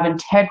marketing, have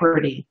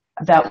integrity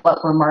about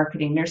what we're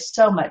marketing. There's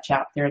so much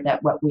out there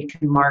that what we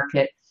can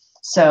market.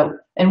 So,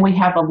 and we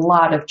have a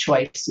lot of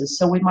choices.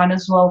 So we might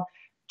as well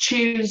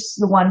choose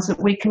the ones that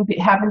we can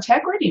have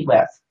integrity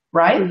with,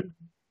 right?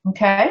 Mm-hmm.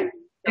 Okay.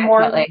 The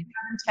more we have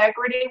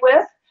integrity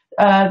with,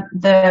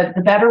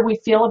 the better we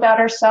feel about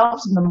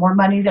ourselves and the more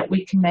money that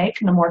we can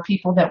make and the more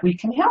people that we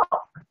can help.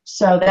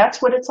 So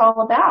that's what it's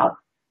all about.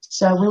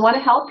 So we want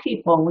to help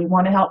people. We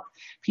want to help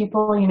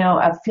people,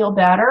 feel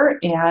better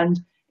and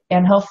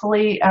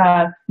hopefully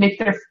make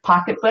their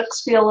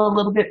pocketbooks feel a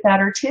little bit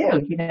better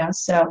too,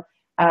 So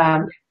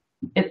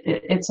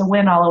it's a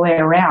win all the way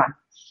around.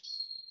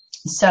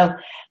 So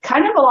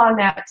kind of along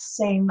that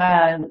same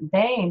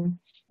vein,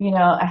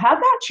 how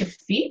about your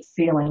feet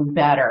feeling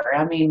better?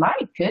 I mean, my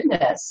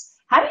goodness.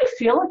 How do you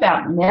feel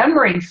about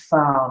memory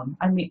foam?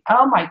 I mean,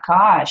 oh my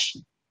gosh.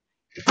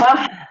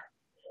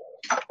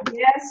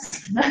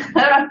 Yes.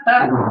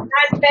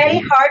 It's very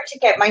hard to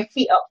get my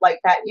feet up like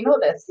that. You know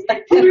this.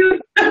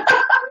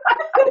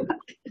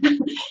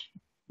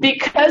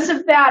 Because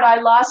of that,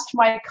 I lost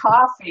my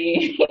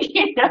coffee,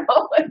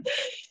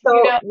 So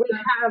we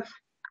have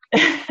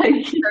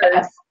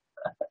yes.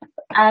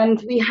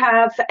 And we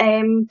have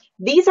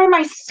these are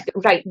my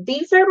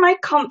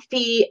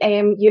comfy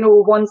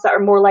ones that are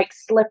more like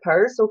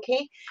slippers,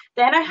 okay?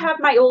 Then I have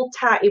my old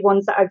tatty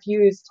ones that I've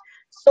used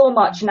so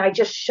much and I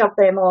just shove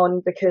them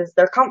on because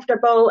they're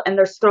comfortable and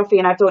they're stuffy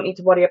and I don't need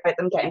to worry about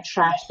them getting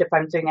trashed if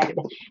I'm doing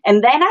anything.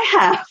 And then I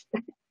have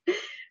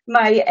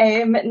my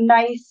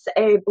nice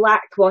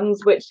black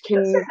ones which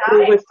can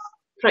go with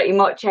pretty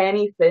much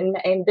anything,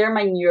 and they're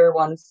my newer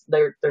ones.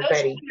 They're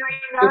very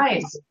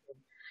nice.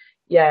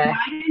 Yeah.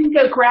 I didn't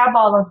go grab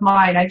all of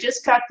mine. I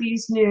just got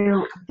these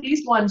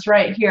ones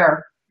right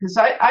here because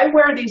I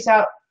wear these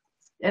out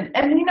and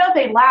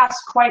they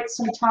last quite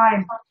some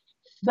time.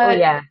 But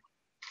yeah.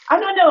 I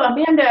don't know,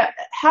 Amanda,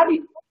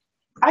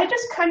 I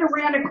just kind of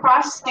ran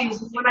across these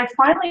when I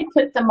finally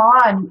put them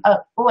on,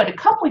 a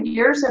couple of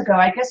years ago,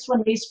 I guess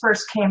when these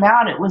first came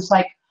out, it was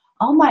like,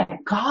 oh my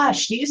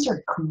gosh, these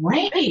are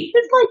great.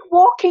 It's like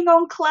walking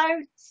on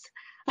clouds.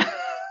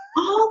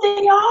 Oh,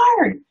 they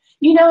are.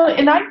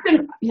 And I've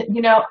been,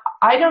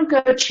 I don't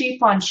go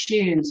cheap on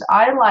shoes.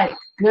 I like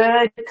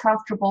good,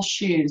 comfortable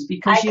shoes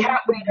because I can't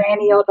wear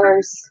any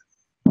others.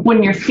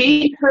 When your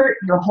feet hurt,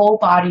 your whole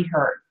body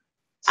hurt.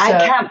 So, I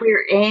can't wear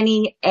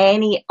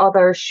any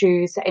other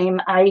shoes.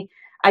 I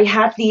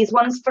had these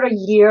ones for a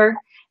year,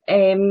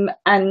 and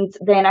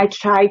then I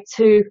tried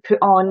to put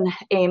on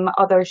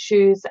other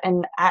shoes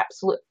in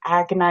absolute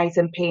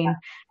agonizing pain.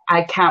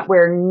 I can't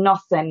wear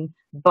nothing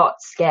but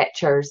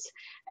Skechers.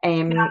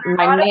 My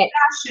not a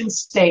fashion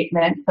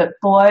statement, but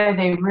boy,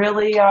 they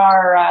really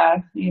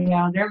are.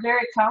 They're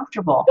very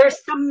comfortable.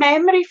 There's some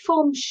memory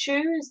foam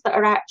shoes that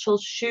are actual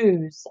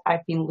shoes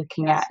I've been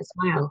looking at as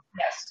well.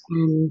 Yes,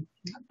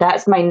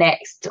 that's my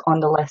next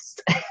on the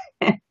list.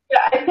 Yeah,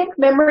 I think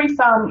memory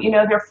foam.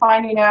 They're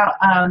finding out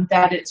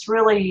that it's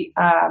really.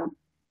 I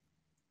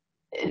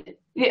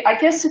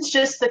guess it's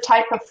just the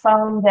type of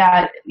foam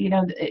that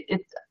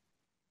it's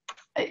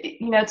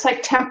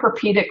like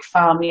Tempur-Pedic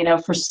foam.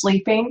 For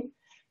sleeping.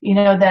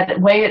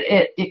 That way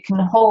it can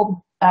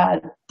hold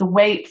the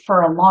weight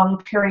for a long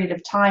period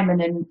of time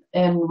and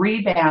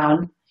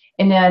rebound,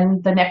 and then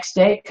the next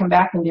day come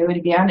back and do it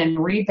again and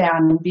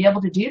rebound and be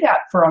able to do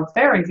that for a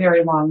very,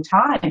 very long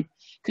time.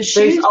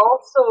 There's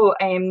also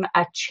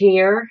a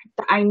chair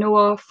that I know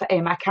of.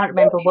 I can't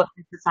remember what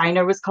the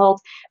designer was called,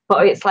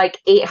 but it's like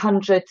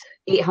 800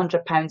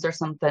 pounds or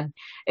something,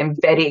 and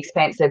very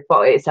expensive.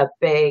 But it's a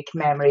big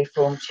memory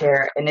foam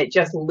chair, and it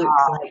just looks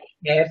like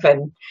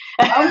heaven.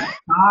 Oh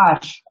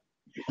gosh,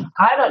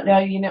 I don't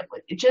know.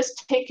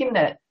 Just taking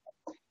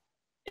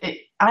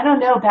I don't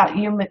know about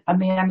you,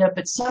 Amanda,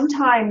 but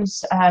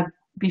sometimes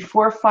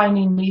before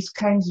finding these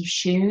kinds of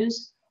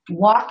shoes,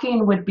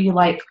 walking would be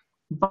like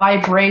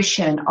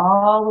vibration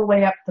all the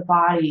way up the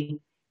body,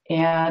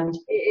 and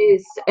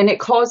it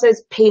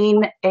causes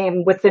pain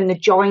within the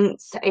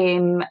joints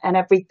and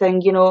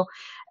everything,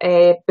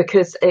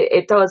 because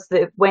it does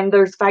when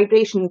there's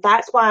vibration.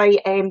 That's why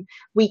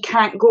we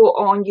can't go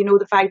on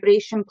the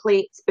vibration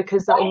plates,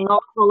 because that'll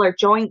knock all our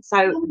joints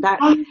out.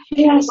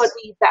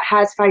 Anybody that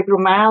has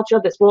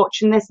fibromyalgia that's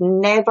watching this,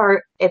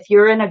 never, if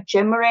you're in a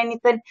gym or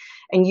anything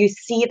and you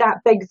see that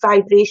big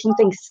vibration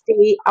thing,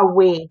 stay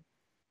away.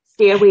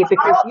 stay away,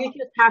 because you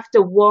just have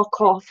to walk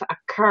off a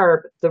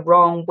curb the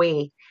wrong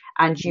way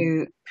and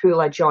you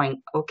pull a joint.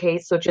 Okay,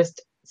 so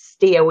just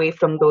stay away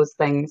from those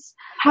things.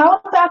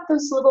 How about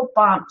those little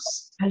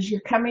bumps as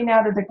you're coming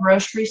out of the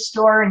grocery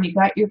store and you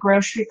got your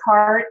grocery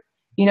cart?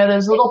 You know,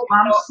 those little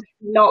bumps.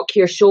 Knock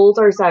your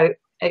shoulders out.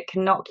 It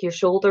can knock your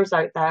shoulders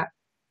out. That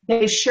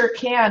they sure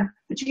can.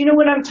 But you know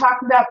what I'm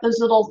talking about? Those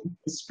little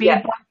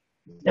speed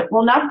bumps.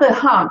 Well, not the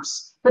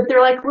humps, but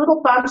they're like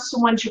little bumps, the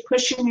ones you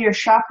push into your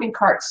shopping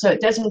cart so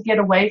it doesn't get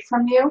away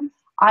from you.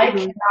 I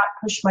cannot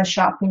push my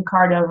shopping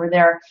cart over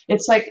there.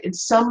 It's like,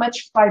 it's so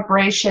much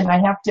vibration. I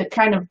have to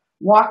kind of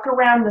walk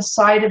around the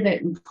side of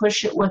it and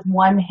push it with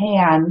one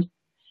hand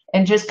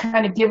and just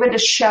kind of give it a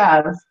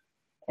shove.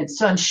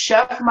 And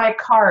shove my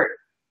cart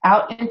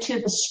out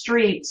into the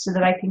street so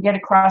that I can get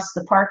across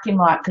the parking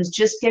lot, because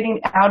just getting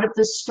out of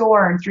the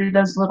store and through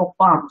those little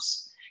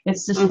bumps,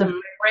 it's just the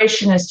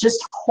vibration is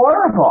just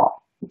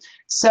horrible.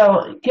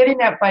 So getting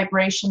that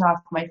vibration off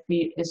my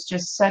feet is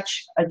just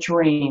such a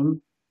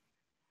dream.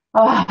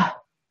 Ah,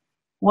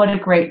 what a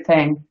great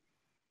thing.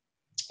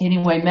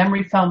 Anyway,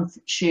 memory foam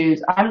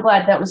shoes. I'm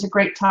glad that was a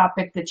great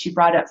topic that you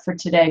brought up for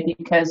today,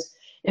 because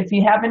if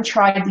you haven't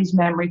tried these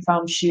memory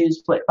foam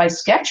shoes, but by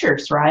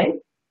Skechers, right?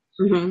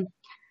 Mm-hmm.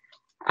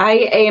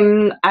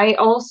 I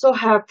also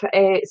have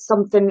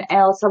something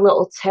else, a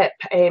little tip.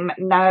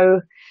 Now,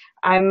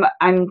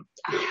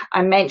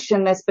 I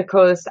mention this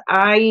because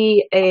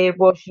I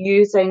was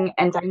using,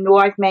 and I know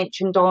I've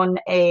mentioned on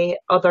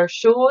other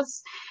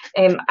shows,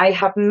 I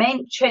have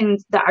mentioned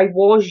that I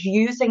was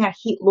using a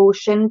heat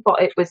lotion,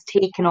 but it was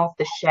taken off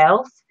the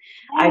shelf.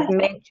 I've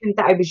mentioned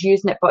that I was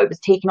using it, but it was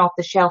taken off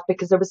the shelf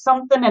because there was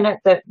something in it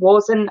that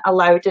wasn't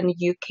allowed in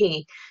the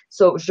UK.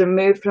 So it was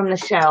removed from the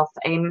shelf.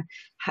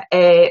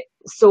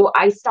 So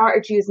I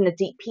started using the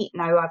deep heat.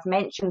 Now, I've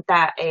mentioned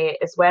that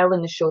as well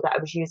in the show, that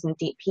I was using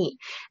deep heat.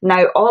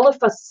 Now, all of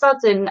a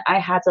sudden, I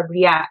had a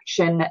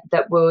reaction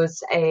that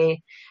was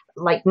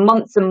like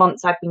months and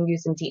months I've been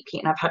using deep heat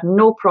and I've had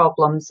no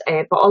problems.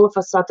 But all of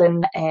a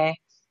sudden,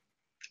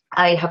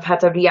 I have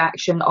had a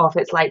reaction of,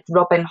 it's like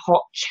rubbing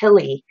hot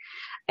chili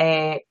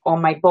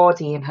on my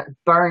body, and it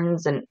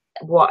burns and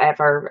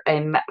whatever.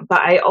 But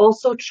I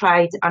also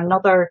tried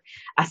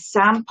a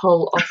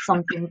sample of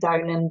something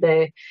down in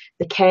the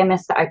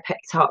chemist that I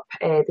picked up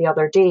the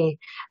other day,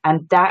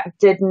 and that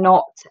did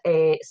not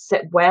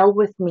sit well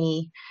with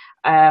me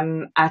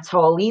at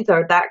all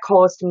either. That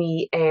caused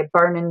me a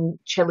burning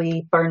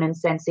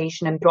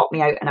sensation and brought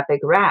me out in a big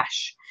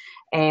rash.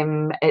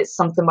 It's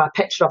something with a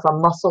picture of a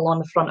muscle on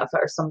the front of it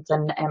or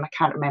something. I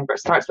can't remember. It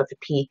starts with a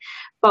P.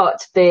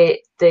 But the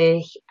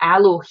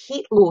aloe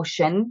heat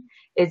lotion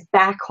is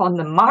back on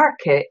the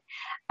market,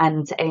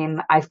 and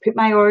I've put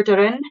my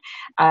order in.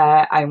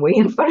 I'm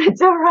waiting for it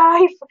to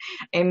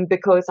arrive,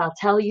 because I'll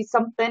tell you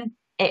something,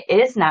 it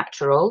is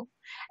natural.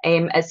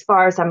 As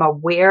far as I'm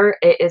aware,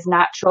 it is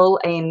natural.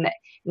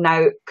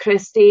 Now,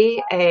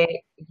 Christy,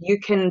 you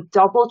can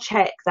double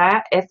check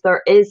that if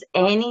there is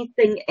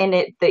anything in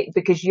it,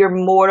 because you're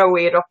more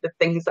aware of the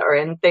things that are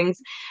in things.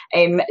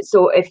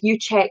 So if you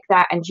check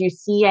that and you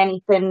see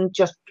anything,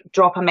 just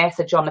drop a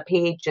message on the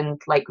page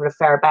and like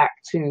refer back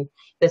to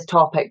this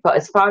topic. But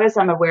as far as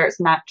I'm aware, it's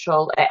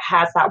natural. It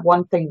has that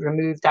one thing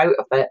removed out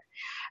of it.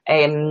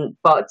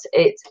 But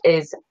it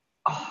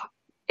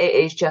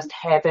is just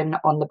heaven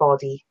on the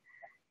body.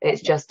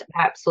 It's just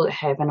absolute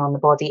heaven on the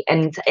body,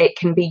 and it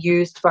can be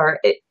used for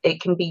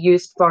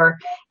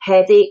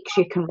headaches.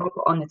 You can rub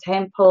it on the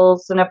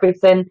temples and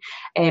everything.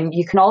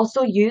 You can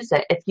also use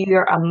it if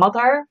you're a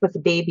mother with a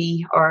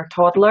baby or a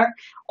toddler,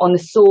 on the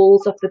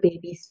soles of the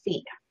baby's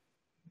feet,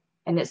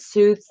 and it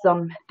soothes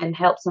them and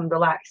helps them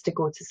relax to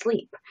go to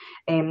sleep.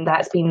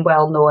 That's been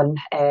well known,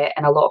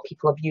 and a lot of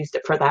people have used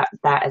it for that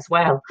as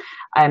well.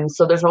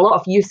 So there's a lot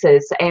of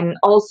uses.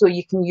 Also,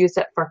 you can use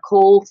it for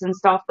colds and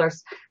stuff.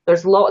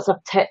 There's lots of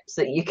tips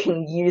that you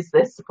can use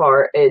this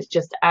for. It's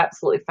just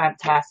absolutely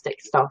fantastic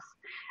stuff.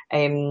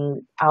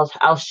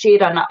 I'll share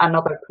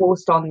another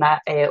post on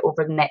that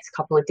over the next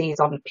couple of days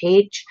on the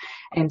page,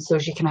 so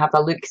you can have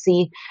a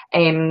look-see.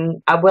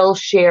 I will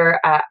share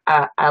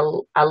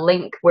a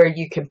link where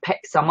you can pick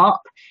some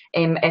up.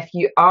 If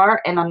you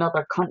are in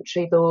another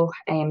country though,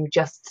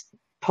 just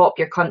pop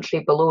your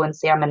country below and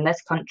say, I'm in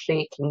this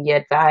country, can you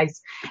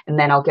advise? And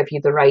then I'll give you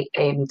the right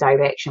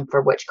direction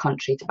for which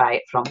country to buy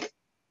it from.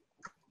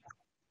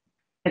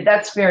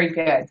 That's very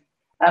good.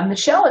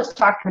 Michelle is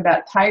talking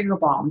about Tiger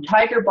Balm.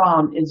 Tiger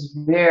Balm is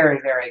very,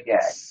 very good.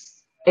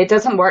 It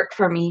doesn't work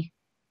for me.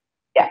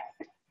 Yeah.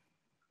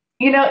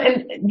 You know,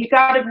 and you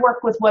got to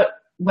work with what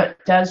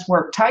does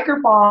work. Tiger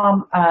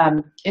Balm,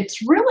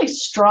 it's really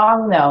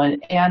strong though,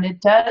 and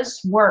it does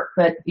work,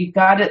 but you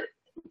got to,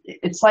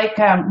 it's like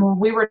when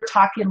we were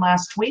talking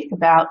last week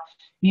about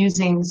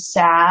using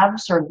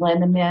salves or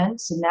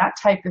liniments and that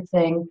type of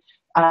thing,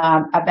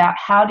 about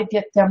how to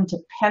get them to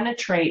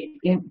penetrate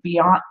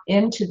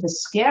into the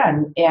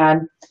skin.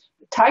 And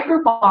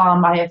Tiger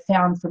Balm, I have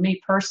found for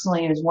me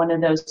personally, is one of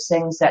those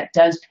things that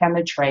does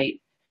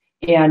penetrate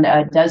and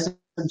does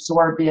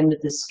absorb into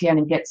the skin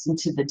and gets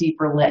into the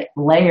deeper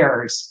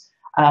layers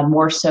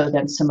more so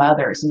than some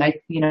others. And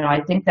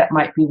I think that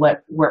might be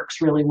what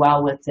works really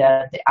well with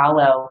the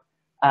aloe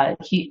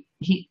heat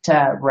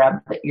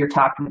rub that you're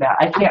talking about.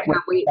 I can't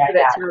wait for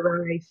it to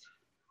arrive.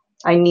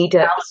 I need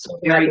it so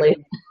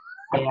badly.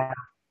 Yeah.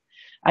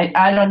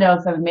 I don't know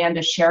if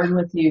Amanda shared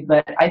with you,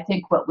 but I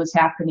think what was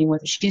happening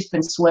with, she's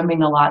been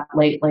swimming a lot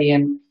lately,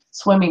 and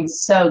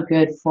swimming's so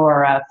good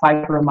for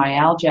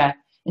fibromyalgia.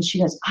 And she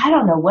goes, I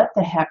don't know what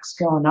the heck's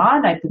going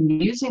on. I've been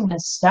using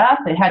this stuff.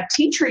 It had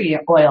tea tree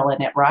oil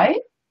in it, right?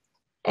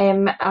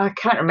 I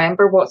can't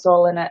remember what's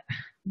all in it.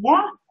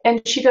 Yeah.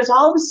 And she goes,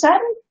 all of a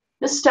sudden,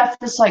 this stuff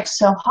is like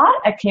so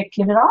hot, I can't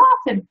get it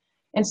off.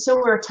 And so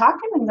we were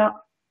talking, and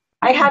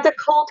I had a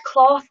cold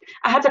cloth.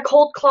 I had a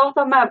cold cloth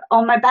on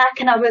my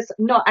back, and I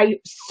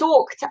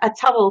soaked a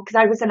towel because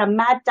I was in a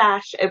mad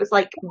dash. It was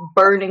like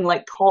burning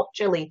like hot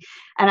chili,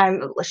 and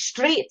I'm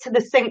straight to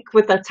the sink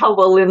with a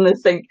towel in the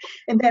sink,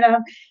 and then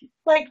I'm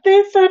like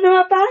this on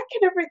my back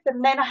and everything.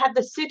 And then I had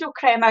the pseudo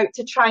creme out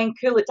to try and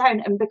cool it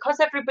down, and because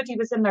everybody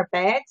was in their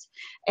bed,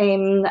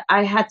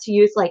 I had to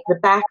use like the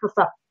back of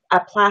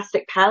a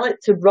plastic pallet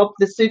to rub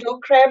the pseudo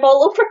creme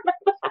all over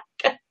my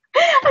back.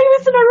 I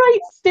was in a right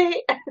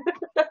state.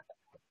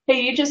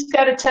 Hey, you just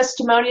got a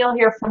testimonial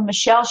here from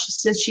Michelle. She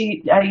says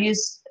she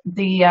used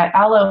the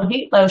aloe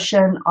heat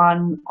lotion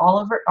on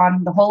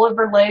the whole of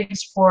her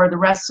legs for the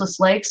restless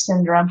leg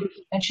syndrome,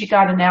 and she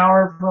got an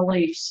hour of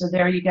relief. So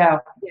there you go.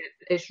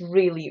 It's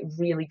really,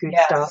 really good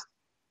stuff.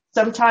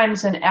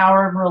 Sometimes an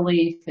hour of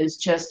relief is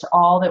just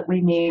all that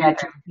we need.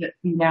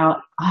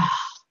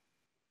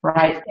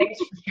 Right. Thanks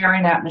for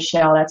sharing that,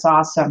 Michelle. That's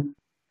awesome.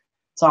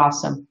 It's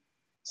awesome.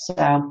 So,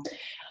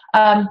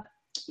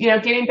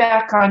 getting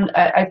back on,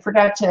 I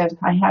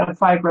had a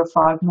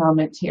FibroFog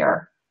moment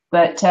here,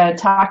 but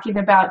talking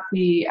about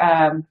the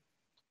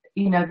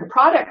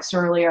products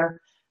earlier,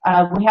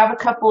 we have a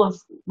couple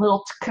of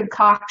little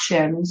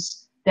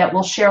concoctions that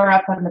we'll share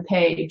up on the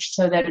page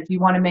so that if you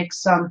want to make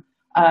some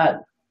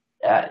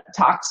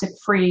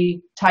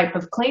toxic-free type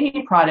of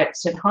cleaning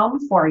products at home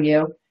for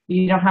you,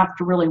 you don't have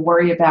to really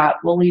worry about,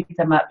 we'll leave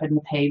them up in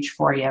the page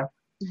for you.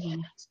 Mm-hmm.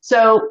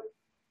 So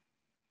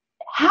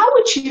how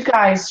would you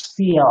guys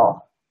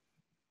feel?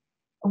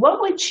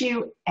 What would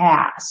you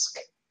ask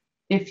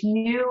if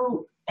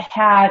you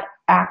had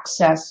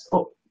access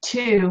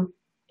to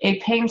a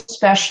pain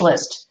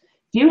specialist?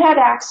 If you had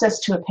access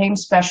to a pain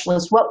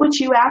specialist, what would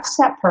you ask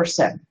that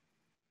person?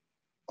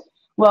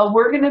 Well,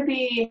 we're going to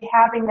be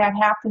having that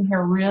happen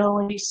here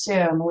really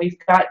soon. We've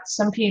got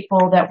some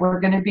people that we're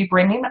going to be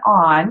bringing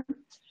on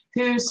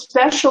who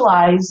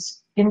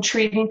specialize in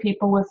treating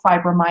people with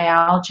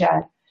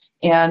fibromyalgia.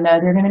 And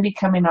they're going to be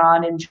coming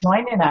on and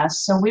joining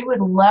us. So we would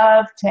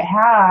love to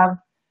have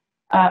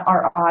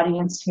our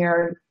audience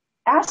here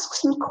ask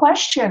some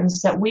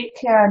questions that we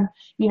can,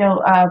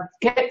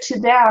 get to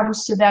them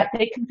so that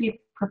they can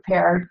be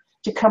prepared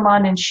to come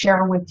on and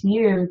share with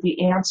you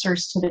the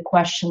answers to the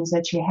questions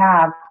that you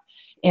have.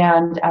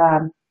 And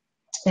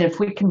if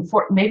we can,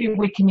 maybe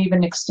we can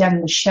even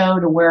extend the show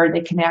to where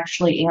they can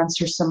actually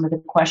answer some of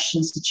the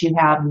questions that you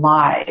have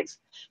live.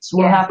 So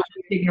we'll have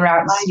to figure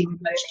out and see how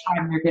much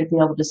time you're going to be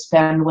able to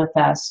spend with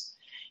us.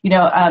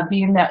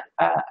 Being that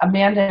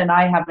Amanda and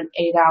I have an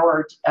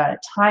 8-hour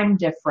time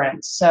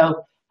difference,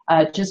 so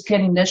just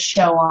getting this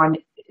show on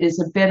is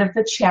a bit of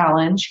a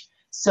challenge.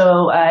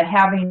 So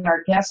having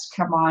our guests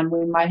come on,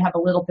 we might have a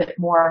little bit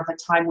more of a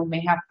time. We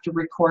may have to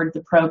record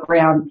the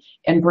program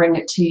and bring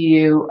it to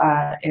you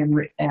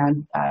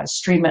and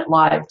stream it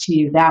live to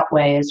you that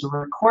way as a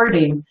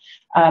recording.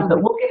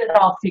 But we'll get it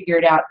all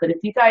figured out. But if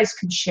you guys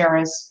could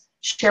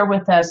share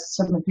with us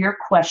some of your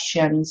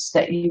questions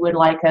that you would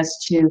like us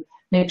to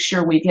make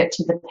sure we get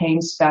to the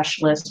pain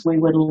specialist, we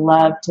would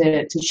love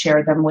to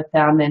share them with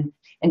them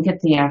and get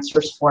the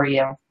answers for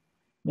you.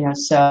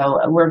 So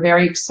we're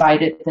very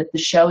excited that the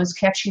show is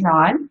catching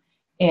on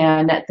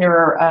and that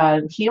there are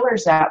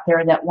healers out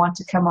there that want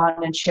to come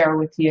on and share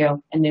with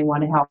you and they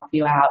want to help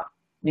you out.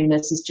 I mean,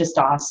 this is just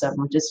awesome.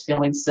 We're just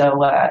feeling so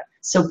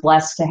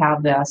blessed to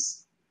have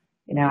this.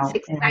 It's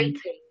exciting.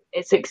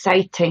 It's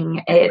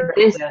exciting.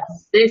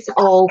 This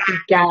all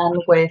began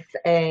with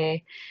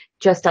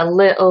just a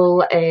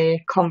little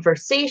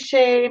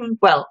conversation.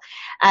 Well,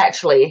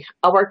 actually,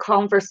 our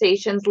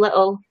conversations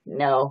little?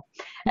 No.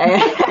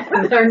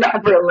 They're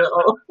never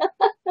little.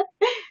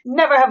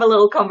 Never have a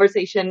little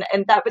conversation.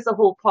 And that was the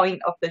whole point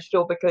of the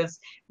show, because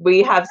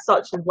we have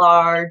such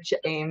large,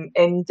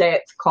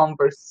 in-depth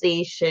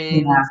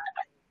conversations. Yeah.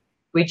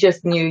 We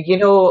just knew,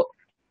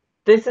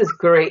 this is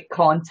great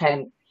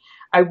content.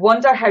 I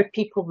wonder how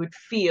people would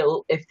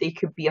feel if they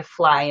could be a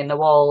fly in the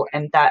wall,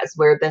 and that's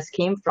where this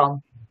came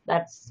from.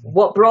 That's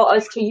what brought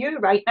us to you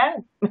right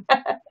now.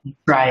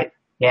 Right.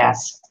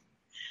 Yes.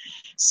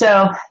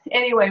 So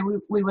anyway,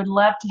 we would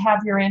love to have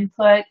your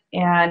input,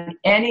 and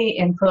any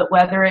input,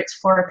 whether it's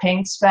for a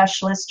pain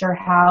specialist or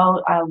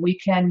how we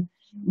can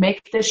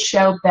make this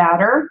show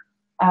better.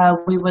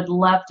 We would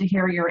love to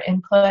hear your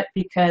input,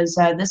 because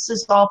this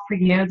is all for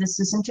you.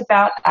 This isn't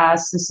about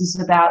us. This is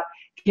about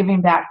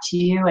giving back to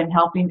you and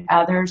helping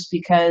others,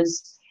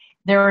 because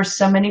there are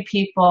so many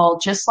people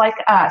just like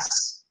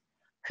us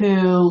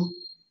who,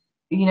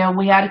 you know,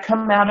 we had to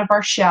come out of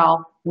our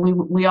shell.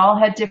 We all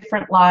had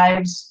different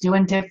lives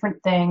doing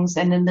different things,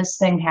 and then this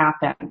thing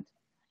happened.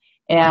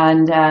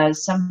 And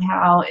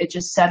somehow it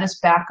just set us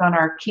back on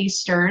our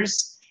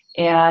keisters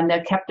and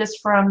kept us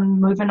from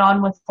moving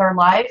on with our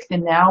life.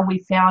 And now we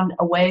found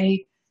a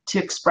way to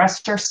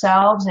express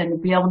ourselves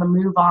and be able to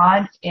move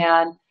on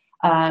and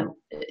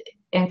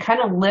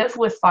kind of live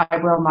with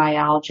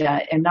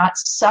fibromyalgia and not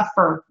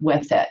suffer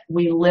with it.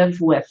 We live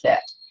with it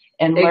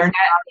and learn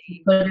how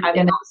to put it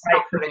in the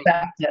right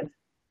perspective.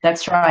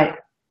 That's right.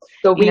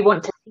 So we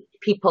want to teach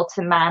people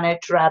to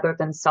manage rather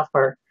than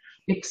suffer.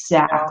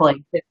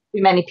 Exactly. Too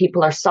many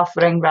people are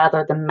suffering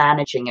rather than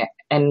managing it.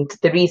 And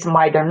the reason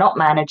why they're not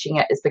managing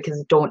it is because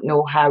they don't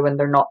know how and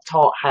they're not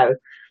taught how.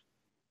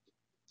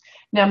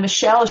 Now,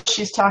 Michelle,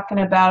 she's talking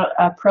about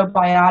a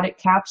probiotic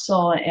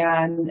capsule.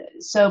 And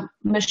so,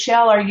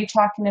 Michelle, are you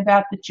talking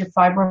about that your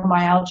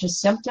fibromyalgia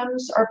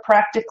symptoms are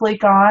practically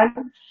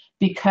gone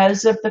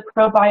because of the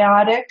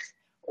probiotic?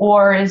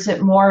 Or is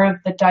it more of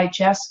the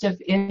digestive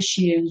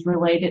issues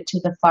related to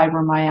the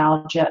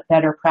fibromyalgia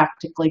that are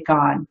practically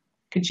gone?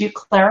 Could you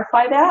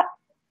clarify that?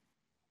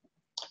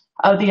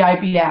 Oh, the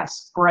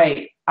IBS.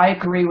 Great. I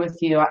agree with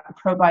you.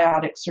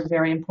 Probiotics are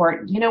very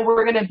important. You know,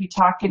 we're going to be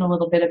talking a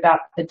little bit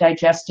about the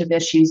digestive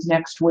issues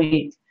next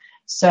week.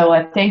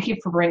 So thank you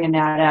for bringing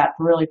that up.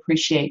 Really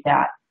appreciate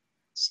that.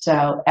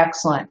 So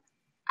excellent.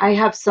 I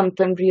have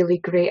something really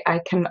great I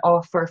can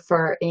offer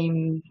for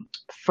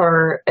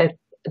a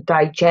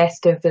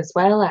digestive as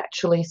well,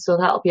 actually. So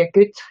that'll be a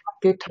good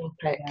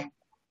topic. Yeah,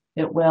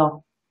 it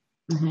will.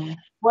 Mm-hmm.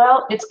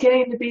 Well, it's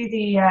getting to be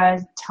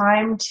the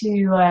time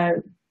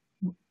to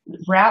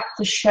wrap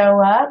the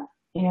show up.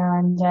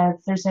 And if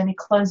there's any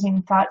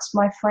closing thoughts,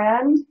 my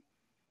friend?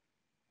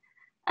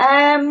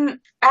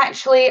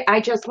 Actually,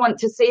 I just want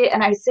to say,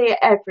 and I say it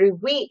every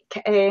week,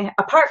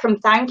 apart from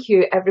thank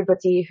you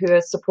everybody who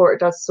has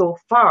supported us so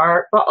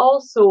far, but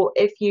also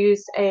if you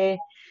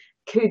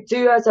could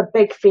do us a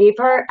big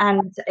favor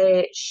and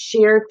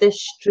share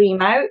this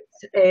stream out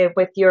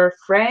with your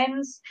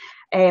friends.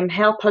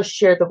 Help us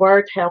share the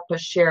word, help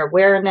us share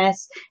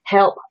awareness,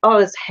 help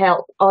us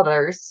help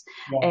others.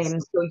 Yes.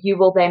 So you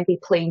will then be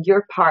playing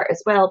your part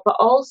as well. But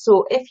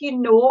also, if you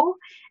know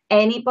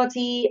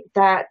anybody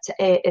that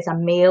is a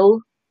male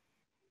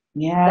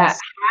that has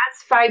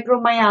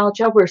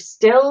fibromyalgia, we're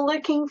still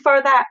looking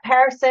for that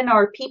person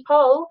or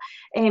people,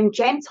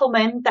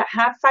 gentlemen that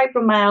have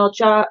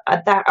fibromyalgia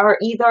that are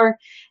either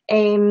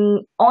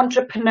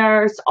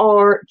entrepreneurs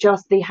or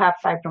just they have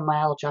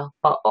fibromyalgia,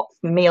 but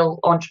male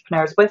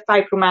entrepreneurs with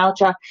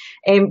fibromyalgia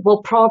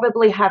will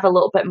probably have a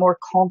little bit more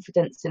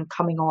confidence in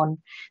coming on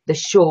the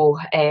show.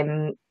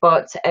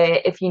 But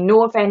if you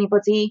know of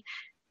anybody,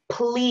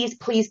 please,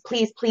 please,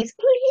 please, please,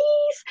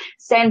 please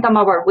send them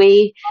our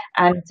way,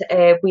 and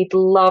we'd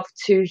love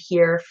to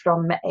hear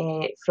from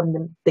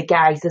the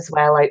guys as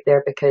well out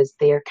there, because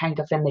they're kind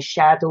of in the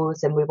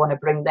shadows and we want to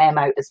bring them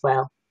out as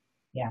well.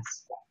 Yes.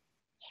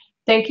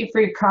 Thank you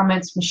for your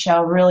comments,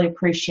 Michelle. Really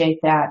appreciate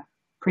that.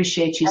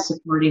 Appreciate you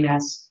supporting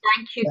us.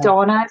 Thank you,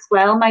 Donna, as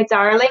well, my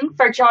darling,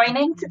 for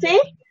joining today.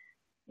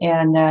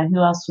 And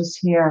who else was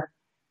here?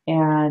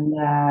 And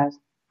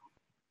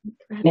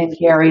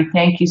Gary,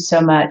 thank you so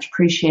much.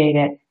 Appreciate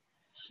it.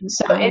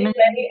 So anyway,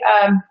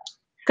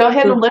 go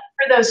ahead and look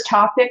for those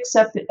topics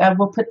up.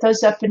 We'll put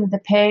those up into the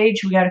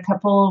page. We got a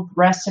couple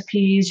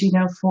recipes, you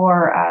know,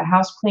 for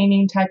house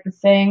cleaning type of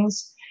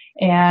things.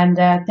 And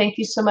thank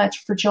you so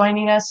much for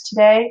joining us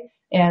today.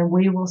 And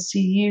we will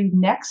see you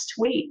next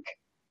week.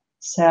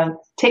 So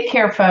take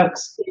care,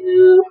 folks.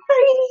 Bye.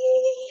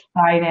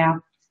 Bye now.